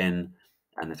players bed in,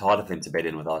 and it's harder for them to bed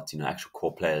in without actual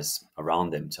core players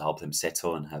around them to help them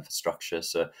settle and have a structure.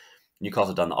 So Newcastle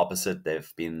have done the opposite.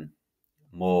 They've been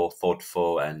more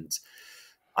thoughtful, and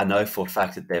I know for a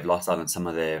fact that they've lost out on some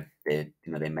of their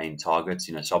main targets.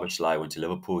 Szoboszlai went to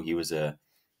Liverpool. He was a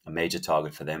major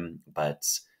target for them, but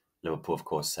Liverpool, of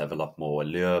course, have a lot more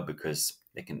allure because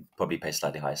they can probably pay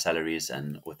slightly higher salaries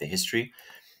and with their history.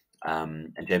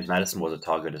 And James Maddison was a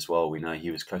target as well. We know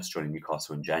he was close to joining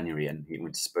Newcastle in January, and he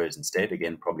went to Spurs instead,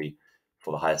 again, probably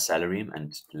for the higher salary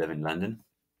and live in London.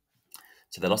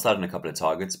 So they lost out on a couple of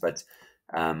targets, but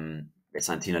it's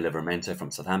Santino Livramento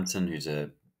from Southampton, who's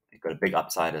got a big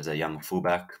upside as a young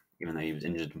fullback, even though he was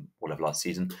injured all of last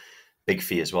season. Big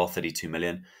fee as well, 32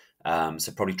 million.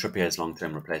 So probably Trippier's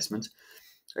long-term replacement.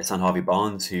 They signed Harvey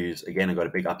Barnes, who's, again, got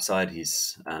a big upside.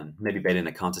 He's maybe better in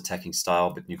a counter-attacking style,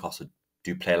 but Newcastle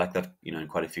do play like that, in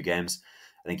quite a few games.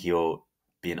 I think he'll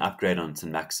be an upgrade on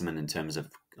St. Maximin in terms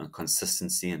of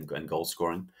consistency and goal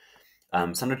scoring.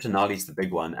 Sandro Tonali's the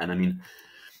big one, and I mean,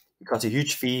 he got a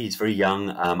huge fee. He's very young.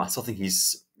 I still think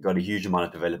he's got a huge amount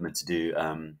of development to do.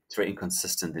 It's very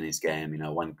inconsistent in his game.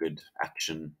 One good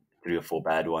action, 3 or 4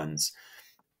 bad ones.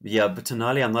 Yeah, but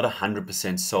Tonali, I'm not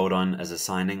 100% sold on as a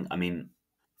signing. I mean,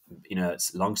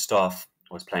 it's Longstaff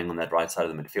was playing on that right side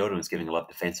of the midfield and was giving a lot of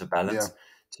defensive balance.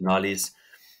 Tonali's,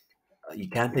 you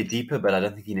can play deeper, but I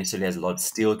don't think he necessarily has a lot of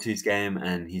steel to his game,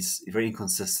 and he's very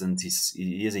inconsistent.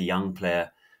 He is a young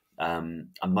player. I'm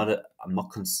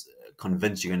not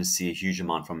convinced you're going to see a huge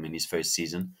amount from him in his first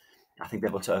season. I think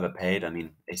they've also overpaid. I mean,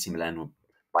 AC Milan were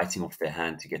biting off their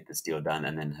hand to get this deal done,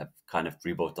 and then have kind of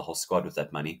rebuilt the whole squad with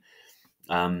that money.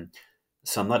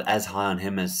 So I'm not as high on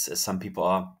him as some people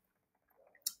are.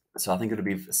 So I think it'll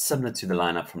be similar to the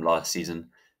lineup from last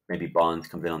season. Maybe Barnes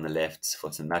comes in on the left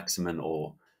for St. Maximin,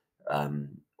 or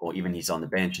even he's on the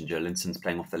bench and Joe Linson's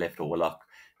playing off the left, or Willock,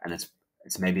 and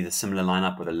it's maybe the similar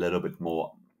lineup with a little bit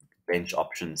more bench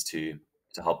options to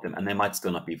help them, and they might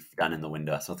still not be done in the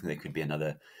window. I still think there could be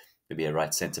maybe a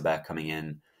right centre back coming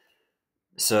in.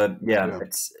 So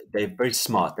they're very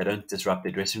smart. They don't disrupt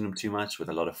their dressing room too much with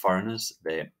a lot of foreigners.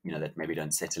 They that maybe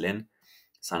don't settle in.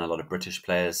 Sign a lot of British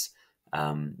players,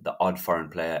 the odd foreign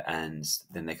player, and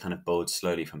then they kind of build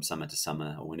slowly from summer to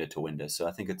summer or window to window. So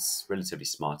I think it's relatively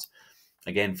smart.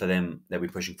 Again, for them, they'll be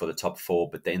pushing for the top 4,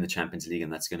 but they're in the Champions League,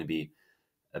 and that's going to be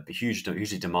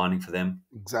hugely demanding for them.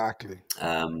 Exactly.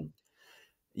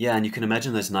 Yeah, and you can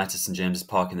imagine those nights at St. James's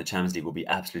Park in the Champions League will be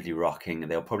absolutely rocking.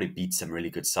 They'll probably beat some really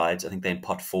good sides. I think they're in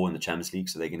pot 4 in the Champions League,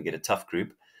 so they're going to get a tough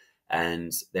group.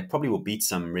 And they probably will beat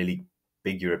some really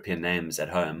big European names at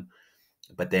home.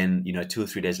 But then, 2 or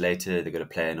 3 days later, they're going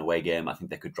to play an away game. I think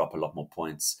they could drop a lot more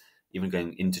points. Even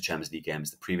going into Champions League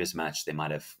games, the previous match, they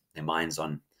might have their minds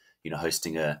on,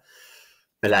 hosting a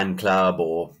Milan club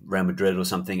or Real Madrid or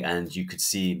something. And you could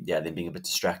see, them being a bit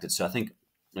distracted. So I think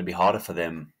it'll be harder for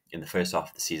them in the first half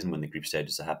of the season when the group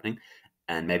stages are happening.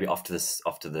 And maybe after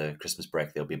the Christmas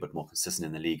break, they'll be a bit more consistent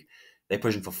in the league. They're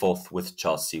pushing for fourth with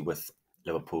Chelsea, with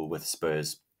Liverpool, with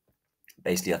Spurs.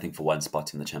 Basically, I think for one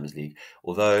spot in the Champions League.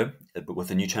 Although with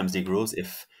the new Champions League rules,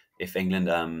 if England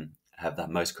have the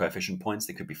most coefficient points,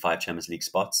 there could be 5 Champions League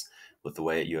spots. With the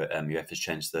way UEFA's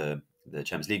changed the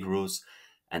Champions League rules,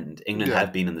 and England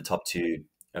have been in the top 2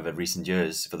 over recent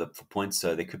years for points,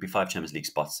 so there could be 5 Champions League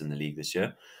spots in the league this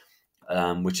year,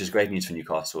 which is great news for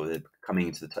Newcastle. They're coming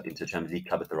into the Champions League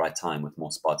club at the right time with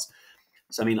more spots.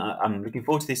 So, I mean, I'm looking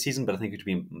forward to this season, but I think it would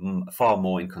be far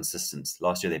more inconsistent.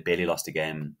 Last year, they barely lost a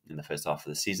game in the first half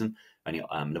of the season. Only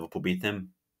Liverpool beat them,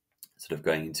 sort of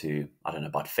going into, I don't know,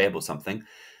 about Feb or something.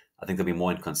 I think they'll be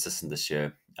more inconsistent this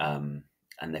year. And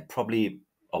they probably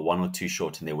are 1 or 2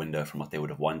 short in their window from what they would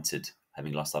have wanted,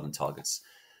 having lost out on targets.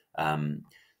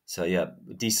 So, yeah,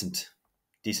 decent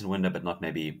window, but not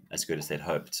maybe as good as they'd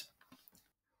hoped.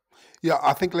 Yeah,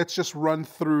 I think let's just run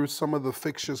through some of the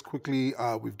fixtures quickly.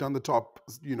 We've done the top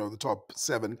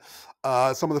 7.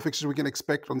 Some of the fixtures we can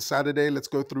expect on Saturday. Let's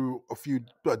go through a few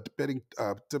betting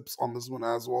tips on this one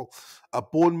as well.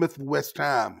 Bournemouth, West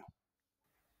Ham.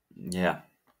 Yeah,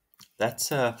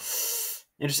 that's a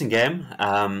interesting game.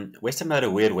 West Ham had a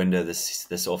weird window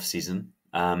this off season.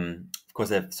 Of course,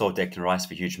 they've sold Declan Rice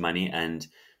for huge money and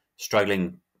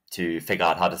struggling to figure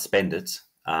out how to spend it.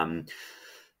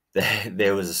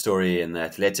 There was a story in the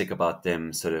Athletic about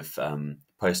them sort of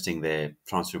posting their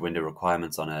transfer window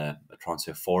requirements on a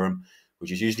transfer forum,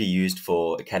 which is usually used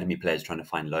for academy players trying to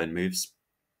find loan moves,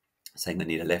 saying they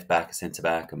need a left back, a centre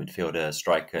back, a midfielder, a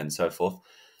striker, and so forth.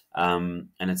 And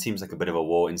it seems like a bit of a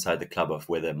war inside the club of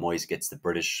whether Moyes gets the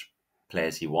British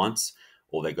players he wants,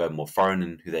 or they go more foreign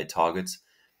in who they target.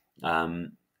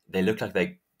 They look like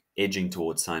they're edging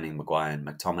towards signing Maguire and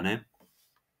McTominay.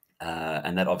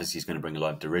 And that obviously is going to bring a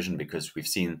lot of derision because we've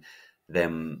seen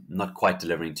them not quite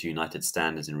delivering to United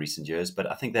standards in recent years.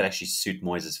 But I think that actually suit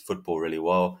Moyes' football really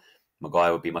well.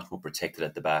 Maguire would be much more protected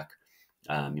at the back.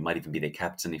 He might even be their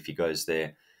captain if he goes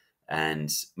there. And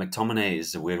McTominay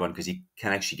is a weird one because he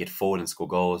can actually get forward and score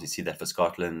goals. You see that for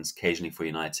Scotland, occasionally for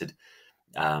United.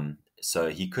 So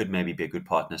he could maybe be a good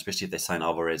partner, especially if they sign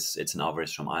Alvarez. It's an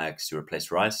Alvarez from Ajax to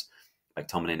replace Rice.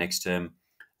 McTominay next to him.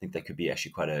 I think they could be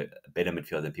actually quite a better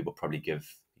midfield than people probably give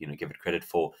it credit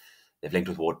for. They've linked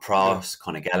with Ward-Prowse,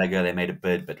 Conor Gallagher. They made a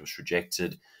bid but was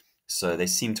rejected. So they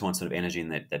seem to want sort of energy in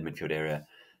that midfield area.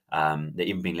 They're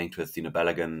even being linked with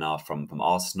Balogun now from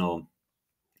Arsenal.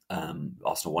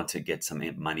 Arsenal want to get some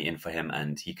money in for him,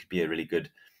 and he could be a really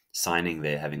good signing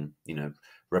there, having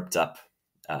ripped up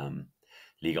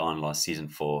Ligue 1 last season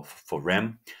for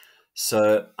Rem.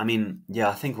 So, I mean, yeah,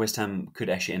 I think West Ham could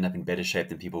actually end up in better shape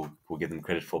than people will give them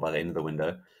credit for by the end of the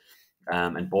window.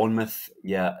 And Bournemouth,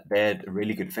 yeah, they had a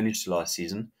really good finish to last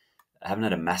season. I haven't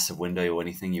had a massive window or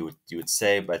anything you would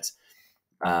say, but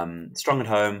strong at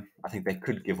home. I think they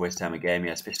could give West Ham a game,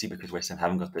 yeah, especially because West Ham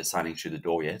haven't got their signing through the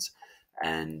door yet.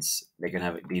 And they're going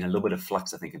to be in a little bit of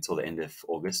flux, I think, until the end of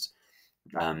August.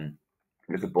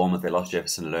 Look at Bournemouth, they lost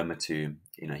Jefferson Lerma to,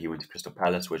 he went to Crystal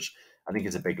Palace, which I think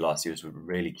is a big loss. He was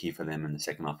really key for them in the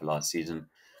second half of last season.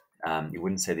 You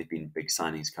wouldn't say there've been big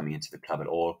signings coming into the club at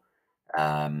all.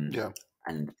 And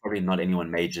probably not anyone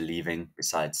major leaving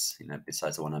besides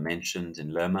the one I mentioned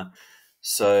in Lerma.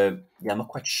 So, yeah, I'm not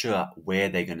quite sure where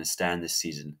they're going to stand this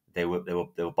season. They were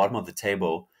bottom of the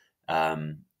table,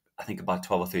 I think about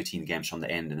 12 or 13 games from the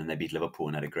end, and then they beat Liverpool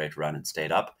and had a great run and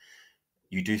stayed up.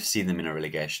 You do see them in a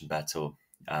relegation battle.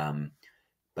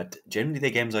 But generally their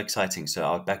games are exciting. So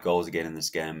I'll back goals again in this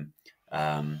game.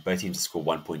 Both teams to score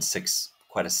 1.6.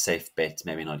 Quite a safe bet.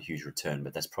 Maybe not a huge return,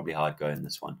 but that's probably how I'd go in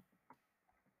this one.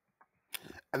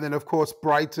 And then, of course,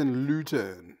 Brighton,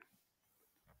 Luton.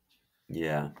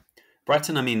 Yeah.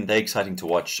 Brighton, I mean, they're exciting to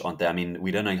watch, aren't they? I mean,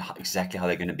 we don't know exactly how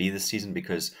they're going to be this season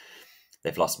because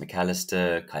they've lost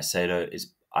McAllister. Caicedo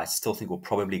I still think will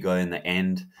probably go in the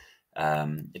end.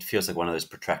 It feels like one of those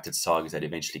protracted sagas that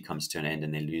eventually comes to an end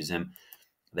and they lose him.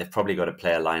 They've probably got a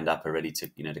player lined up already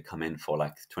to come in for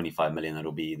like 25 million.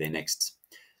 That'll be their next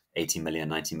 80 million,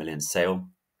 90 million sale.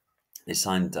 They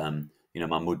signed,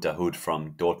 Mahmoud Dahoud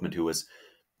from Dortmund, who was,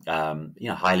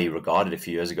 highly regarded a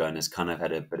few years ago and has kind of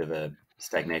had a bit of a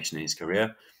stagnation in his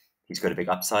career. He's got a big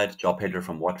upside. Job Pedro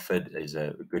from Watford is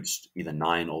a good either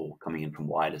 9 or coming in from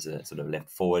wide as a sort of left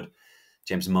forward.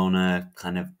 James Milner,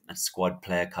 kind of a squad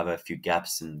player, cover a few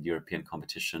gaps in European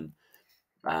competition.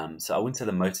 So I wouldn't say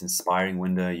the most inspiring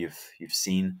window you've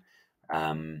seen.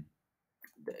 If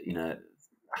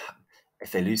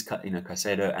they lose,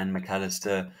 Caicedo and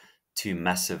McAllister, 2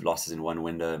 massive losses in one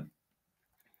window,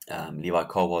 Levi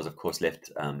Colwill was, of course,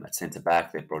 left at centre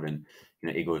back. They brought in,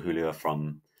 Igor Julio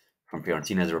from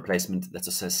Fiorentina as a replacement. That's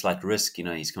also a slight risk.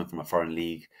 He's coming from a foreign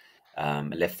league, a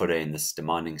left footer in this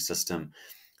demanding system.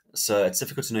 So it's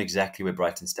difficult to know exactly where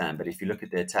Brighton stand. But if you look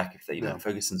at the attack, if they,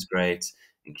 Ferguson's great,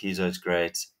 Nkizo's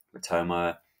great,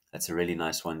 Matoma, that's a really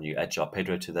nice one. You add João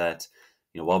Pedro to that.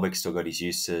 Welbeck's still got his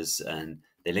uses, and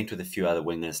they're linked with a few other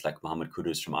wingers like Mohamed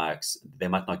Kudus from Ajax. They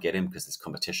might not get him because there's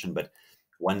competition, but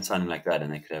one signing like that,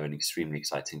 and they could have an extremely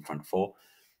exciting front four.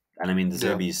 And I mean, the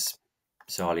Zerbi's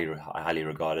so highly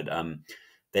regarded. I'm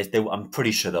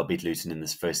pretty sure they'll beat Luton in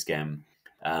this first game.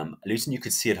 Luton, you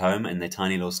could see at home in their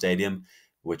tiny little stadium,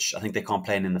 which I think they can't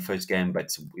play in the first game,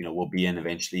 but will be in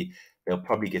eventually. They'll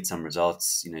probably get some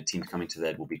results. Teams coming to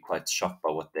that will be quite shocked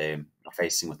by what they are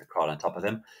facing with the crowd on top of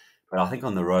them. But I think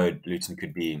on the road, Luton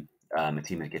could be a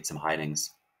team that gets some hidings.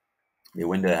 Their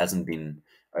window hasn't been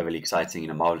overly exciting.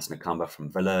 Marvelous Nakamba from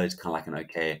Villa is kind of like an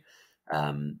okay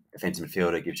defensive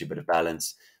midfielder, gives you a bit of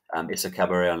balance. Issa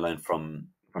Cabaret on loan from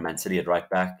Man City at right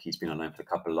back. He's been on loan for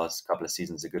the last couple of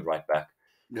seasons, a good right back.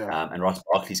 And Ross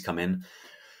Barkley's come in,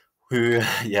 who,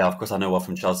 of course, I know well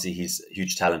from Chelsea. He's a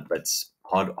huge talent, but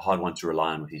hard one to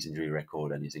rely on with his injury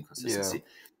record and his inconsistency.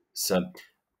 So,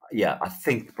 I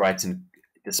think Brighton,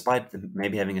 despite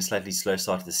maybe having a slightly slow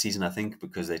start to the season, I think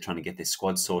because they're trying to get their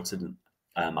squad sorted,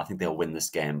 I think they'll win this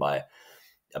game by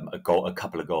a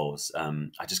couple of goals.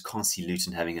 I just can't see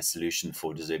Luton having a solution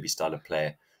for De Zerbi's style of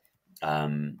play.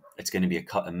 It's going to be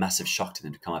a massive shock to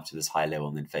them to come up to this high level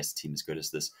and then face a team as good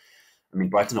as this. I mean,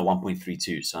 Brighton are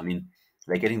 1.32, so I mean,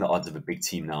 they're getting the odds of a big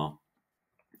team now.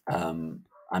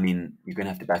 I mean, you're going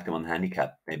to have to back them on the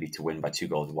handicap, maybe to win by 2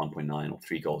 goals at 1.9 or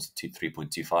 3 goals at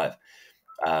 3.25.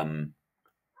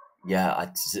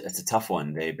 It's a tough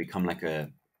one. They become like a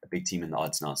big team in the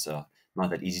odds now, so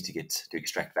not that easy to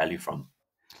extract value from.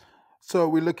 So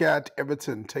we look at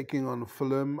Everton taking on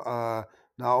Fulham.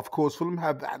 Now, of course, Fulham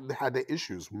have had their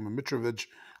issues. Mitrovic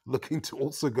looking to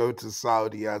also go to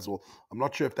Saudi as well. I'm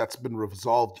not sure if that's been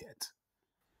resolved yet.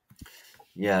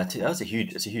 Yeah, it's a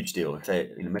huge deal.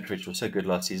 Mitrovic was so good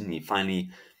last season. He finally,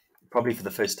 probably for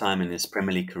the first time in his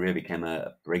Premier League career, became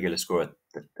a regular scorer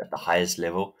at the highest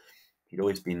level. He'd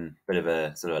always been a bit of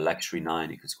a sort of a luxury 9.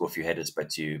 He could score a few headers, but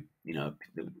didn't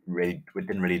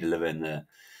really deliver in the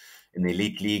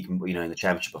elite league. In the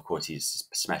Championship, of course, he's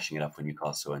smashing it up for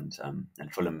Newcastle and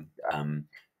Fulham.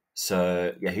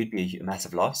 He'd be a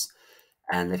massive loss.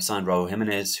 And they've signed Raul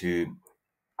Jimenez, who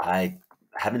I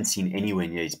haven't seen anywhere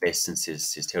near his best since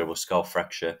his terrible skull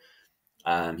fracture.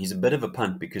 He's a bit of a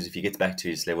punt because if he gets back to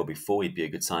his level before, he'd be a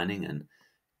good signing and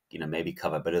maybe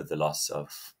cover a bit of the loss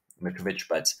of Mitrovic,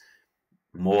 but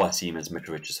more I see him as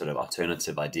Mitrovic's sort of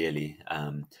alternative, ideally.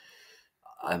 I'm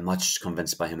not just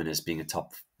convinced by him as being a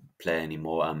top player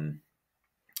anymore. I'm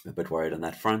a bit worried on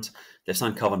that front. They've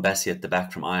signed Calvin Bassey at the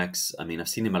back from Ajax. I mean, I've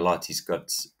seen him a lot. He's got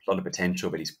a lot of potential,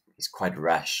 but he's quite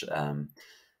rash.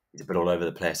 He's a bit all over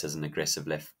the place as an aggressive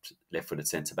left-footed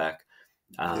centre-back.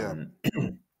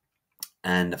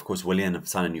 And, of course, Willian have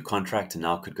signed a new contract and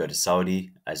now could go to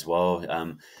Saudi as well.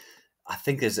 I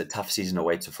think there's a tough season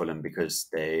away to Fulham because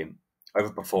they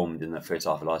overperformed in the first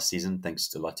half of last season,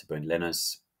 thanks a lot to Bernd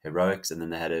Leno's heroics. And then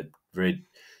they had a very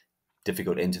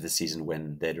difficult end to the season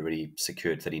when they'd already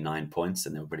secured 39 points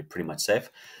and they were pretty much safe.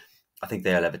 I think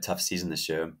they'll have a tough season this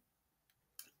year.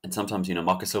 And sometimes,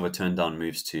 Marco Silva turned down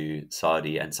moves to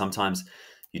Saudi, and sometimes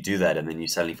you do that and then you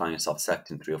suddenly find yourself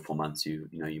sacked in 3 or 4 months. You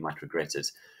might regret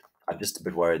it. I'm just a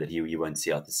bit worried that he won't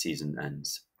see out the season and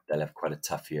they'll have quite a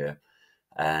tough year.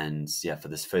 And for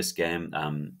this first game,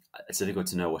 it's difficult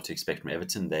to know what to expect from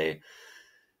Everton. They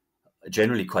are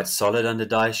generally quite solid under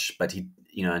Dyche, but he,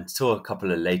 until a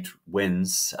couple of late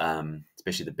wins,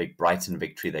 especially the big Brighton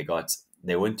victory they got,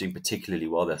 they weren't doing particularly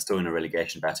well. They're still in a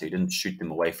relegation battle. He didn't shoot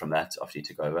them away from that after he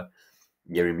took over.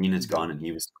 Yerry Mina's gone, and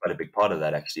he was quite a big part of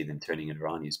that, actually, them turning it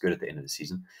around. He was good at the end of the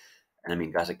season. And I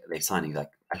mean, guys, they're signing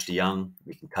like Ashley Young.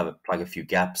 We can plug a few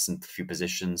gaps in a few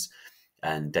positions.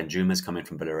 And Danjuma's coming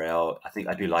from Villarreal.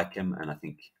 I do like him, and I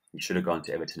think he should have gone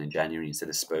to Everton in January instead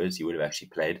of Spurs. He would have actually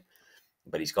played.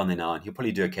 But he's gone there now, and he'll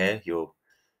probably do okay. He'll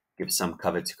give some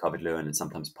cover to Calvert-Lewin and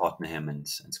sometimes partner him and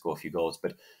score a few goals.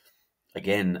 But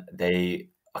again,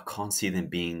 I can't see them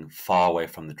being far away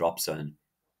from the drop zone.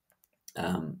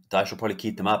 Dyche will probably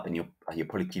keep them up, and he'll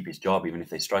probably keep his job even if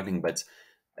they're struggling. But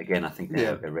again, I think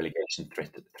they're a relegation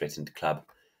threatened club.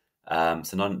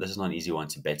 This is not an easy one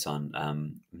to bet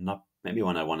on. Maybe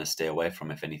one I want to stay away from,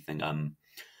 if anything.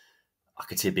 I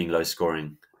could see it being low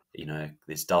scoring.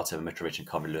 There's doubts over Mitrovic and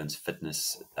Calvert-Lewin's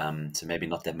fitness, so maybe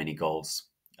not that many goals.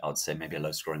 I would say maybe a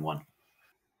low scoring one.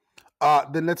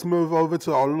 Then let's move over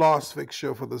to our last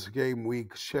fixture for this game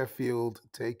week. Sheffield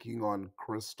taking on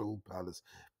Crystal Palace.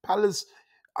 Palace,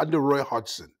 under Roy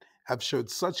Hodgson, have showed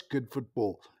such good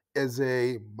football.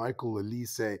 Eze, Michael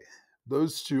Elise,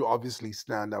 those two obviously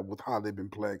stand out with how they've been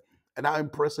playing and how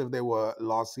impressive they were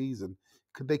last season.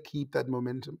 Could they keep that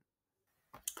momentum?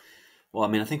 Well, I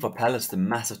mean, I think for Palace, the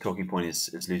massive talking point is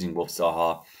losing Wolf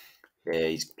Zaha. Yeah,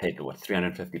 he's played,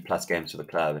 350 plus games for the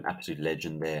club, an absolute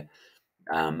legend there.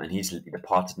 And he's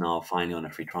departed now, finally on a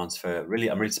free transfer. Really,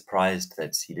 I'm really surprised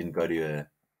that he didn't go to a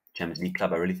Champions League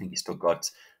club. I really think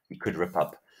he could rip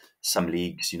up some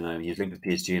leagues. You know, he was linked with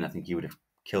PSG, and I think he would have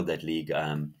killed that league.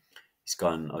 He's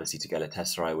gone, obviously, to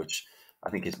Galatasaray, which I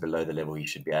think is below the level he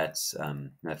should be at.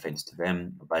 No offense to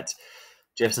them. But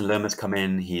Jefferson Lerma's come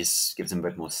in. He's gives him a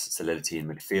bit more solidity in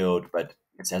midfield, but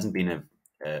it hasn't been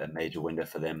a major window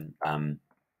for them.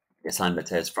 They signed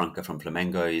Matheus Franca from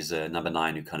Flamengo. He's a number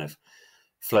 9 who kind of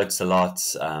floats a lot.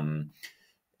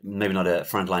 Maybe not a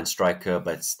frontline striker,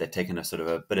 but they've taken a sort of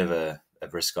a bit of a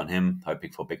risk on him,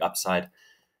 hoping for a big upside.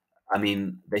 I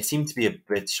mean, they seem to be a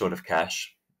bit short of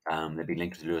cash. They've been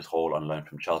linked with Lewis Hall on loan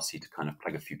from Chelsea to kind of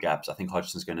plug a few gaps. I think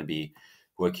Hodgson's going to be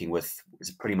working with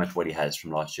pretty much what he has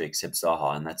from last year, except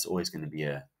Zaha, and that's always going to be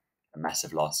a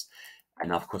massive loss. And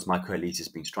now, of course, Michael Elite is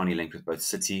being strongly linked with both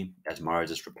City as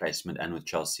Mahrez's replacement and with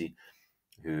Chelsea,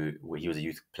 he was a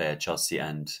youth player at Chelsea,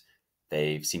 and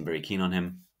they seem very keen on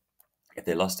him. If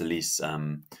they lost Elise,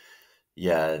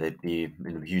 they'd be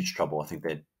in huge trouble. I think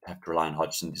they'd have to rely on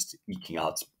Hodgson just eking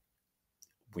out,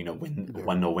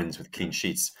 1-0 wins with clean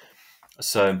sheets.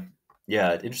 So,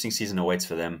 yeah, interesting season awaits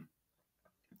for them.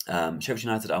 Sheffield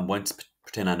United, I won't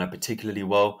pretend I know particularly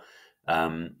well.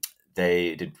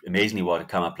 They did amazingly well to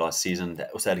come up last season. They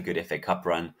also had a good FA Cup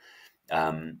run.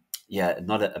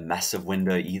 Not a massive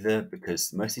window either,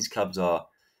 because most of these clubs are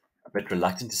a bit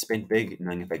reluctant to spend big,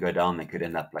 knowing if they go down, they could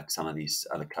end up like some of these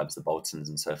other clubs, the Boltons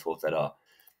and so forth, that have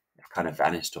kind of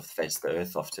vanished off the face of the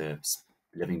earth after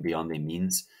living beyond their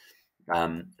means.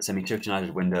 Sheffield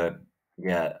United window,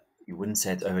 you wouldn't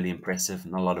say it's overly impressive.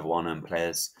 Not a lot of well-known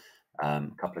players. A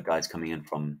couple of guys coming in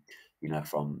from coming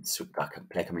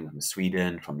from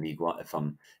Sweden, from Ligue 1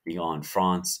 in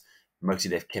France. Mostly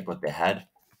they've kept what they had.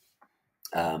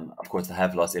 Of course, they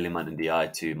have lost Iliman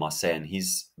Ndiaye to Marseille, and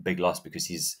he's a big loss because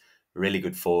he's a really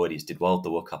good forward. He's did well at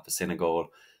the World Cup for Senegal.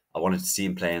 I wanted to see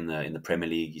him play in the Premier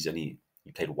League.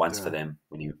 He played once for them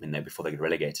before they got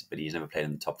relegated, but he's never played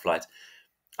in the top flight.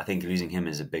 I think losing him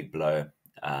is a big blow.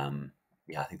 I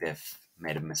think they've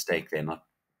made a mistake. They're not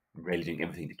really doing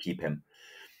everything to keep him.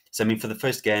 So, I mean, for the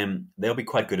first game, they'll be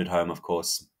quite good at home, of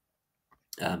course.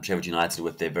 Sheffield United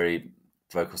with their very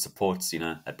vocal supports,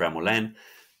 at Bramall Lane.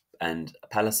 And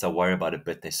Palace, I worry about a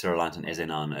bit. They're so reliant on Eze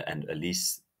and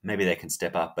Elise. Maybe they can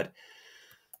step up, but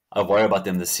I worry about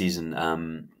them this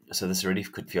season. So this really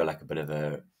could feel like a bit of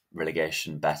a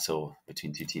relegation battle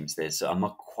between two teams there. So I'm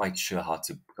not quite sure how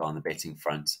to go on the betting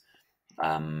front.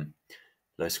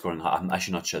 Low scoring, I'm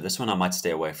actually not sure. This one I might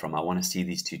stay away from. I want to see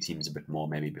these two teams a bit more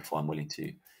maybe before I'm willing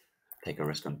to take a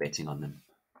risk on betting on them.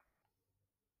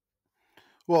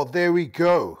 Well, there we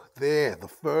go. The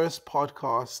first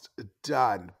podcast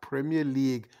done. Premier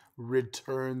League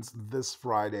returns this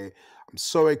Friday. I'm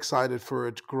so excited for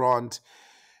it, Grant.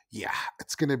 Yeah,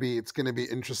 it's gonna be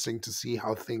interesting to see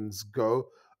how things go.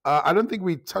 I don't think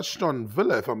we touched on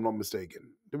Villa, if I'm not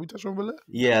mistaken. Did we touch on Villa?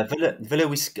 Yeah, Villa.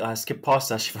 We skipped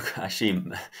past.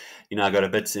 Actually, I got a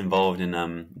bit involved in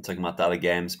talking about the other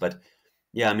games, but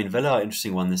yeah, I mean, Villa are an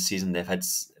interesting one this season. They've had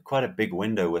quite a big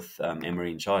window with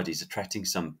Emery in charge. He's attracting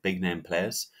some big name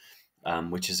players,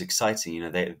 which is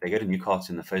exciting. They go to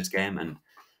Newcastle in the first game, and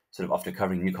sort of after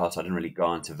covering Newcastle, I didn't really go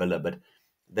on to Villa, but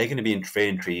they're going to be very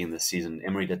intriguing this season.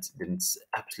 Emery did an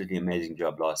absolutely amazing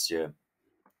job last year.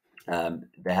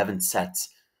 They haven't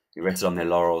rested on their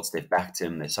laurels. They've backed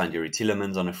him. They signed Yuri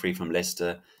Tielemans on a free from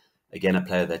Leicester. Again, a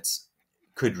player that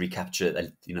could recapture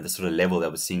the sort of level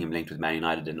that was seeing him linked with Man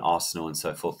United and Arsenal and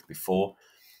so forth before.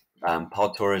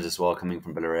 Paul Torres as well, coming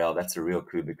from Villarreal. That's a real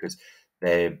coup because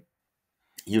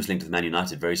he was linked with Man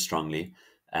United very strongly,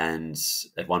 and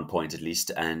at one point at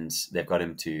least, and they've got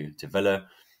him to Villa.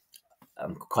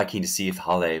 I'm quite keen to see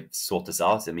how they sort this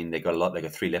out. I mean, they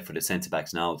got 3 left-footed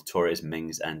centre-backs now, Torres,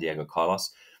 Mings, and Diego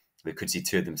Carlos. We could see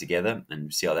 2 of them together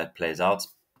and see how that plays out.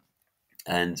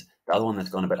 And the other one that's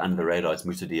gone a bit under the radar is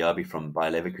Moussa Diaby from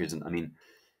Bayer Leverkusen. I mean,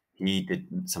 he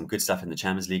did some good stuff in the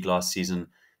Champions League last season.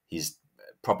 He's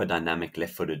a proper dynamic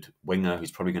left-footed winger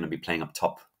who's probably going to be playing up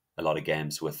top a lot of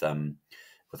games with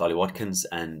Ollie Watkins,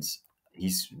 and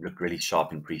he's looked really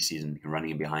sharp in pre-season,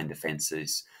 running in behind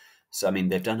defences. So, I mean,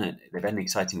 they've had an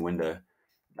exciting window.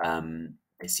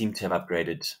 They seem to have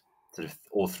upgraded sort of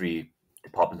all three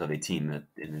departments of their team,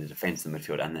 in the defense, the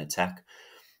midfield, and the attack.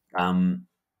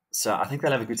 So I think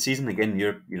they'll have a good season. Again,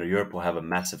 Europe will have a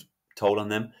massive toll on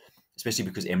them, especially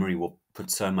because Emery will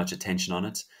put so much attention on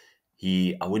it.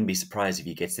 I wouldn't be surprised if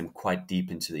he gets them quite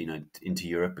deep into into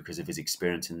Europe because of his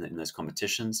experience in those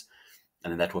competitions,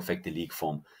 and then that will affect the league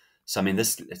form. So I mean,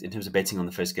 this, in terms of betting on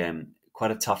the first game,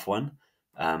 quite a tough one,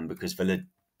 because Villa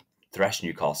thrashed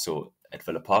Newcastle at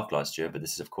Villa Park last year, but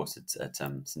this is of course at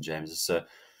St James's. So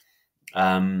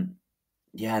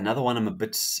another one I'm a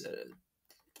bit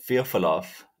fearful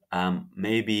of.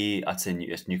 Maybe I'd say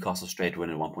Newcastle straight win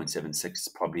at 1.76 is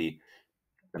probably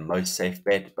the most safe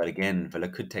bet. But again, Villa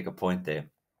could take a point there.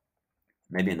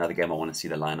 Maybe another game I want to see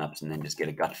the lineups and then just get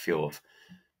a gut feel of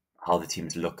how the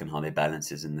teams look and how their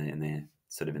balance is in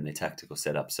their tactical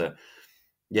setup. So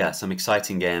yeah, some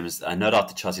exciting games. No doubt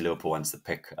the Chelsea-Liverpool one's the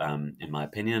pick, in my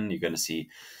opinion. You're going to see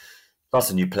lots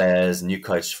of new players, new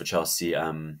coach for Chelsea.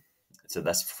 So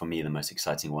that's, for me, the most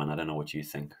exciting one. I don't know what you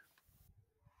think.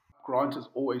 Grant, as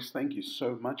always, thank you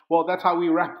so much. Well, that's how we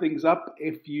wrap things up.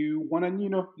 If you want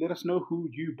to, let us know who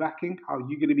you backing, how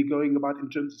you're going to be going about in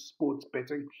terms of sports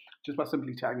betting, just by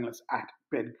simply tagging us at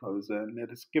Bedco's, and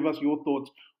let us give us your thoughts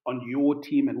on your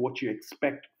team and what you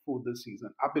expect for this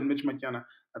season. I've been Mitch McKenna.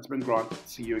 That's been Grant.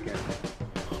 See you again.